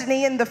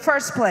destiny in the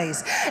first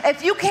place.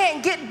 If you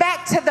can't get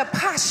back to the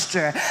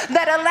posture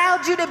that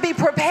allowed you to be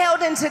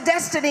propelled into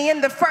destiny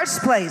in the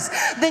first place,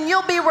 then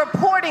you'll be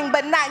reporting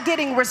but not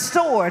getting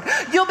restored.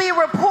 You'll be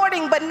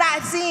reporting but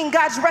not seeing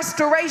God's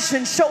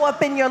restoration show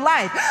up in your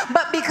life.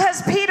 But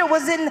because Peter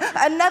was in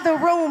another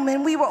room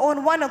and we were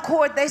on one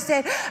accord, they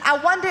said, I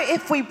wonder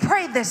if we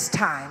pray this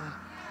time,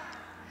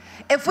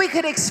 if we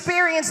could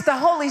experience the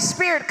Holy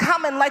Spirit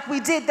coming like we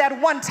did that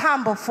one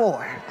time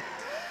before.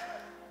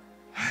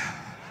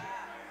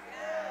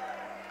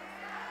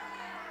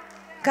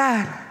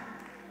 God,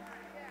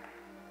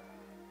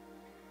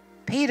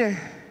 Peter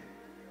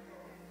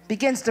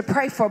begins to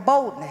pray for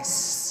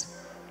boldness.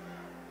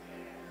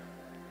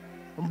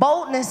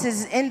 Boldness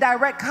is in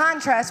direct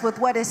contrast with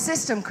what his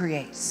system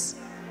creates.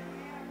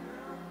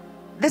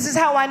 This is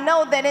how I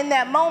know that in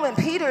that moment,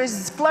 Peter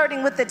is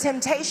flirting with the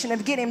temptation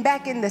of getting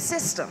back in the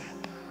system.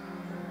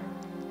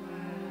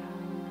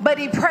 But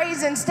he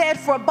prays instead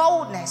for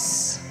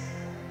boldness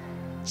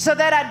so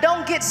that I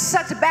don't get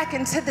sucked back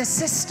into the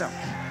system.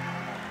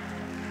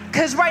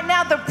 Because right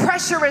now the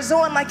pressure is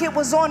on like it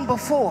was on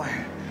before.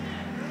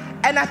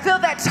 And I feel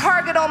that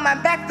target on my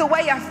back the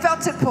way I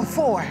felt it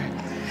before.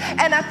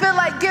 And I feel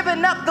like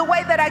giving up the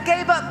way that I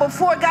gave up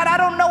before. God, I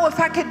don't know if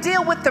I could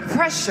deal with the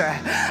pressure.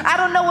 I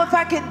don't know if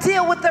I could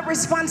deal with the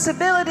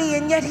responsibility.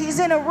 And yet he's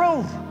in a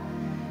room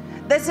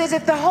that says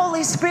if the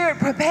Holy Spirit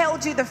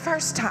propelled you the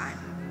first time,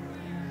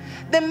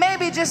 then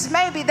maybe, just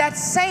maybe, that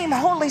same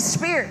Holy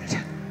Spirit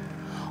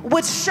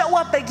would show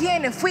up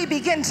again if we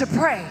begin to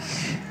pray.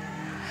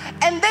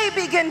 And they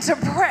begin to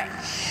pray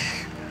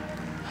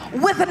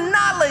with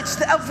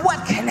knowledge of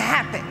what can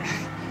happen.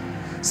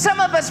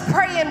 Some of us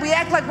pray and we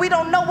act like we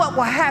don't know what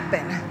will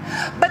happen.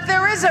 But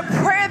there is a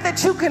prayer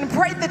that you can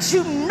pray that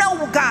you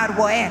know God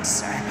will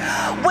answer.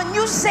 When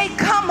you say,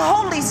 come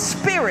Holy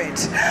Spirit,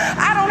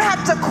 I don't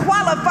have to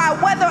qualify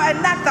whether or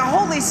not the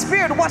Holy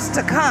Spirit wants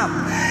to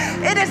come.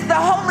 It is the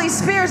Holy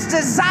Spirit's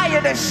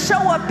desire to show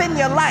up in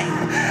your life.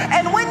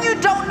 And when you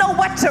don't know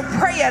what to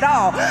pray at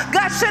all,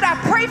 God, should I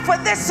pray for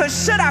this or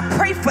should I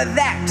pray for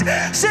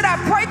that? Should I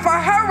pray for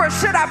her or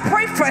should I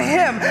pray for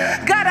him?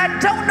 God, I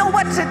don't know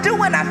what to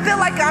do and I feel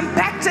like I'm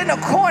backed in a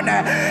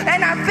corner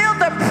and I feel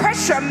the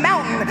pressure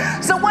mountain.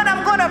 So what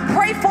I'm going to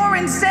pray for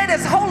instead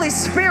is Holy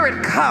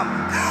Spirit, come.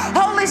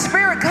 Holy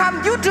Spirit,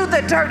 come. You do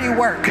the dirty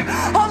work.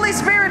 Holy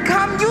Spirit,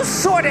 come. You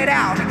sort it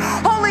out.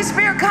 Holy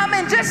Spirit, come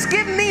and just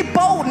give me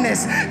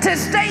boldness to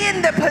stay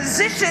in the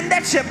position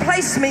that you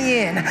placed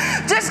me in.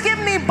 Just give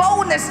me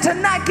boldness to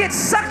not get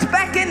sucked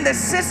back in the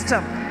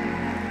system.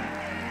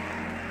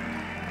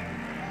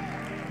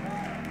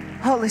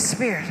 Holy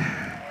Spirit.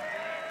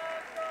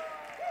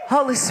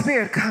 Holy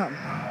Spirit, come.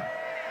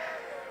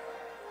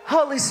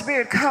 Holy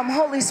Spirit, come.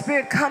 Holy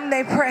Spirit, come.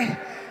 They pray.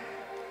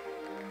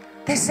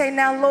 They say,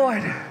 now,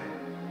 Lord,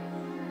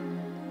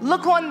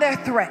 look on their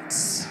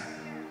threats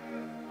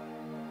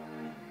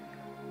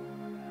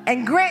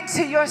and grant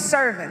to your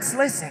servants.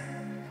 Listen,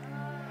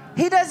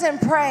 he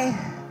doesn't pray,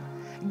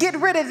 get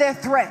rid of their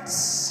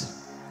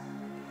threats.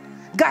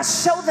 God,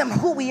 show them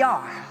who we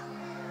are.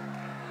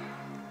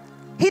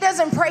 He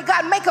doesn't pray,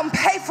 God, make them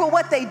pay for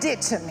what they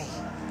did to me.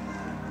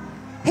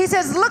 He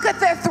says, look at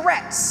their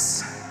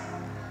threats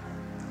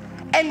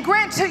and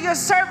grant to your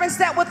servants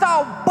that with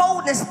all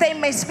boldness they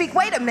may speak.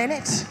 Wait a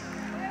minute.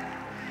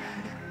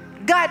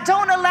 God,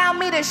 don't allow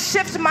me to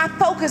shift my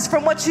focus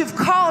from what you've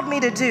called me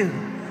to do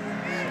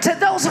to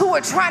those who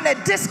are trying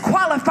to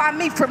disqualify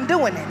me from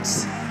doing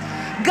it.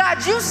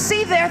 God, you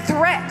see their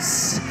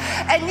threats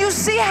and you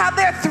see how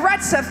their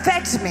threats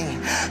affect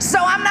me. So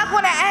I'm not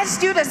going to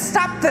ask you to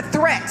stop the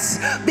threats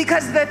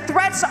because the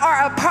threats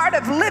are a part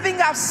of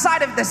living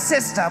outside of the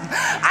system.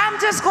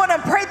 I'm just going to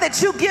pray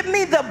that you give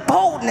me the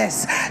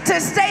boldness to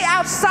stay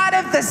outside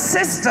of the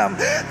system,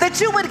 that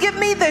you would give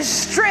me the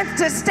strength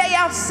to stay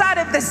outside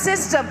of the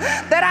system,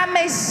 that I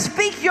may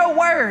speak your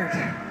word.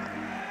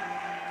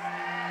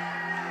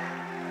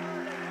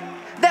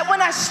 That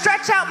when I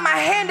stretch out my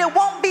hand, it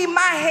won't be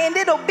my hand,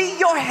 it'll be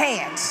your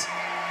hand.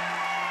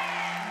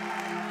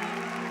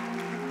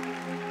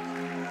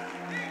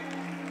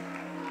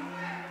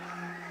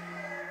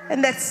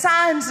 And that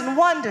signs and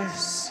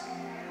wonders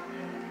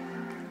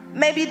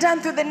may be done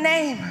through the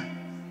name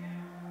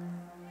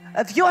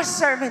of your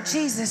servant,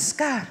 Jesus.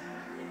 God,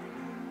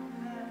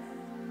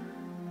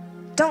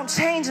 don't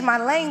change my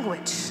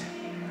language.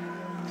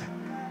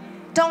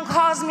 Don't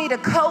cause me to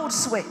code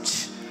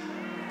switch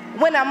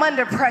when I'm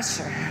under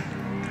pressure.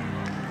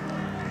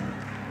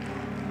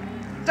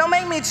 Don't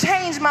make me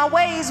change my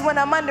ways when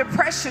I'm under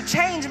pressure.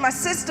 Change my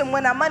system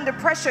when I'm under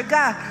pressure.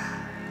 God,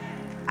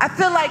 I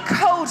feel like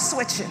code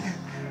switching.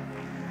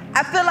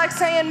 I feel like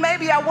saying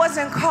maybe I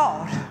wasn't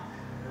called.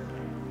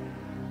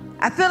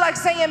 I feel like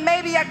saying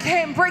maybe I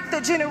can't break the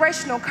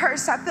generational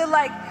curse. I feel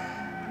like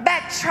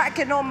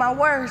backtracking on my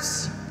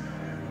words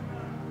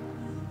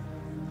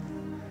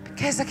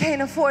because I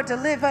can't afford to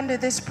live under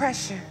this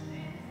pressure.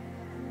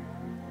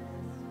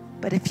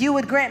 But if you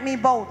would grant me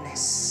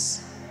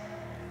boldness,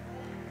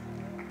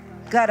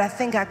 God, I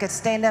think I could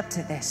stand up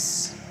to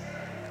this.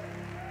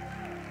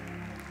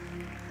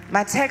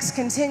 My text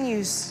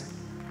continues.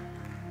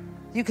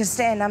 You can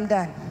stand, I'm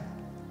done.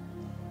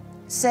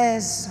 It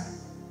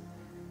says,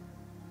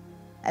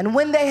 and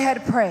when they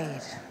had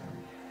prayed,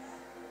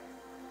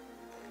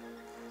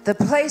 the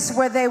place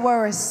where they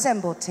were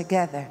assembled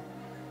together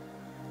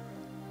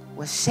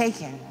was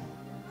shaken.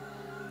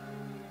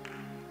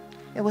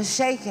 It was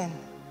shaken.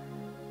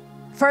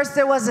 First,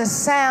 there was a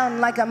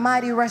sound like a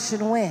mighty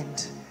rushing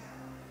wind.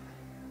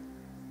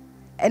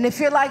 And if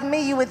you're like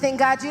me, you would think,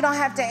 God, you don't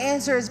have to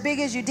answer as big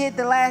as you did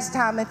the last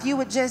time. If you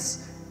would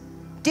just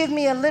give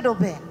me a little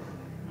bit.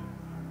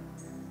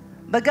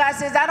 But God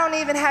says, I don't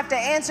even have to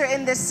answer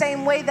in the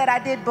same way that I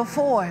did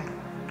before,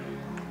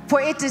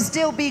 for it to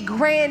still be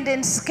grand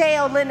in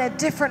scale in a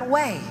different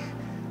way.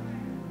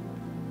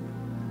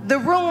 The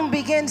room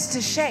begins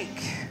to shake.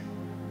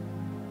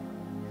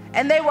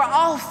 And they were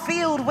all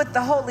filled with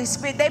the Holy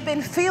Spirit. They've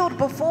been filled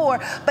before,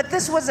 but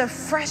this was a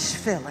fresh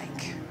filling.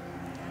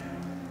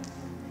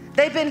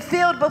 They've been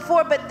filled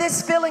before, but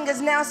this filling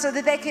is now so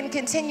that they can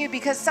continue,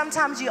 because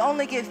sometimes you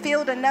only get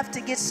filled enough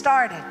to get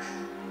started.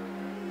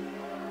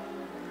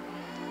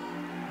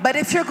 But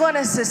if you're going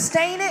to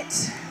sustain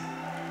it,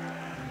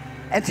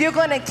 if you're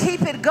going to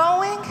keep it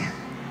going,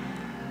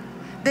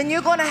 then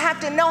you're going to have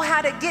to know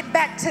how to get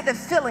back to the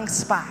filling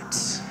spot.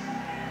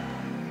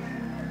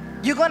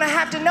 You're going to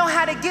have to know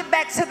how to get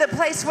back to the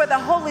place where the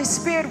Holy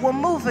Spirit will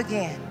move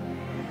again.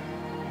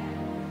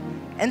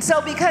 And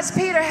so because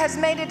Peter has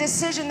made a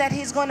decision that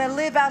he's going to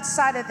live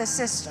outside of the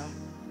system,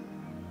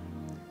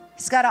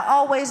 he's got to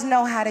always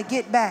know how to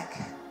get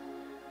back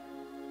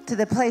to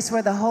the place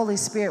where the Holy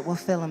Spirit will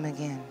fill him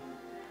again.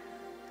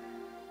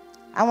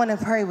 I want to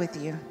pray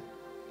with you.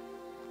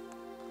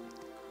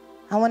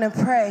 I want to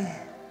pray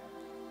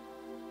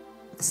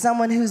with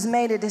someone who's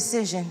made a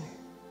decision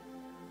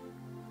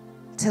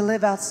to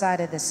live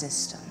outside of the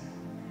system.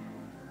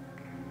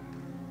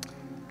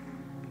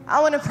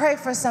 I want to pray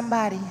for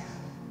somebody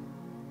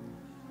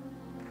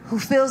who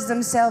feels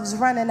themselves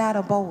running out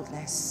of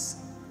boldness,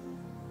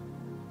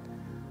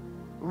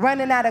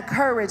 running out of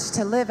courage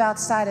to live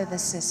outside of the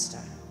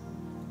system.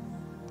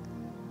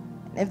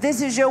 If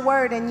this is your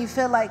word and you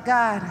feel like,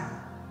 God,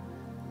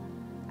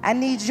 I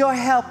need your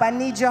help, I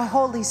need your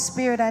Holy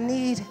Spirit, I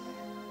need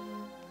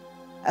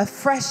a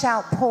fresh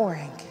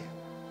outpouring,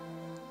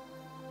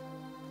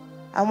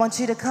 I want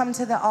you to come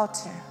to the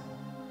altar.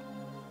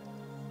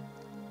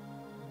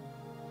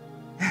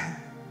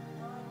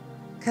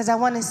 Because I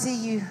want to see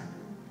you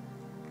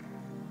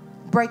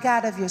break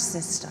out of your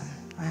system.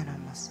 I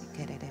don't know.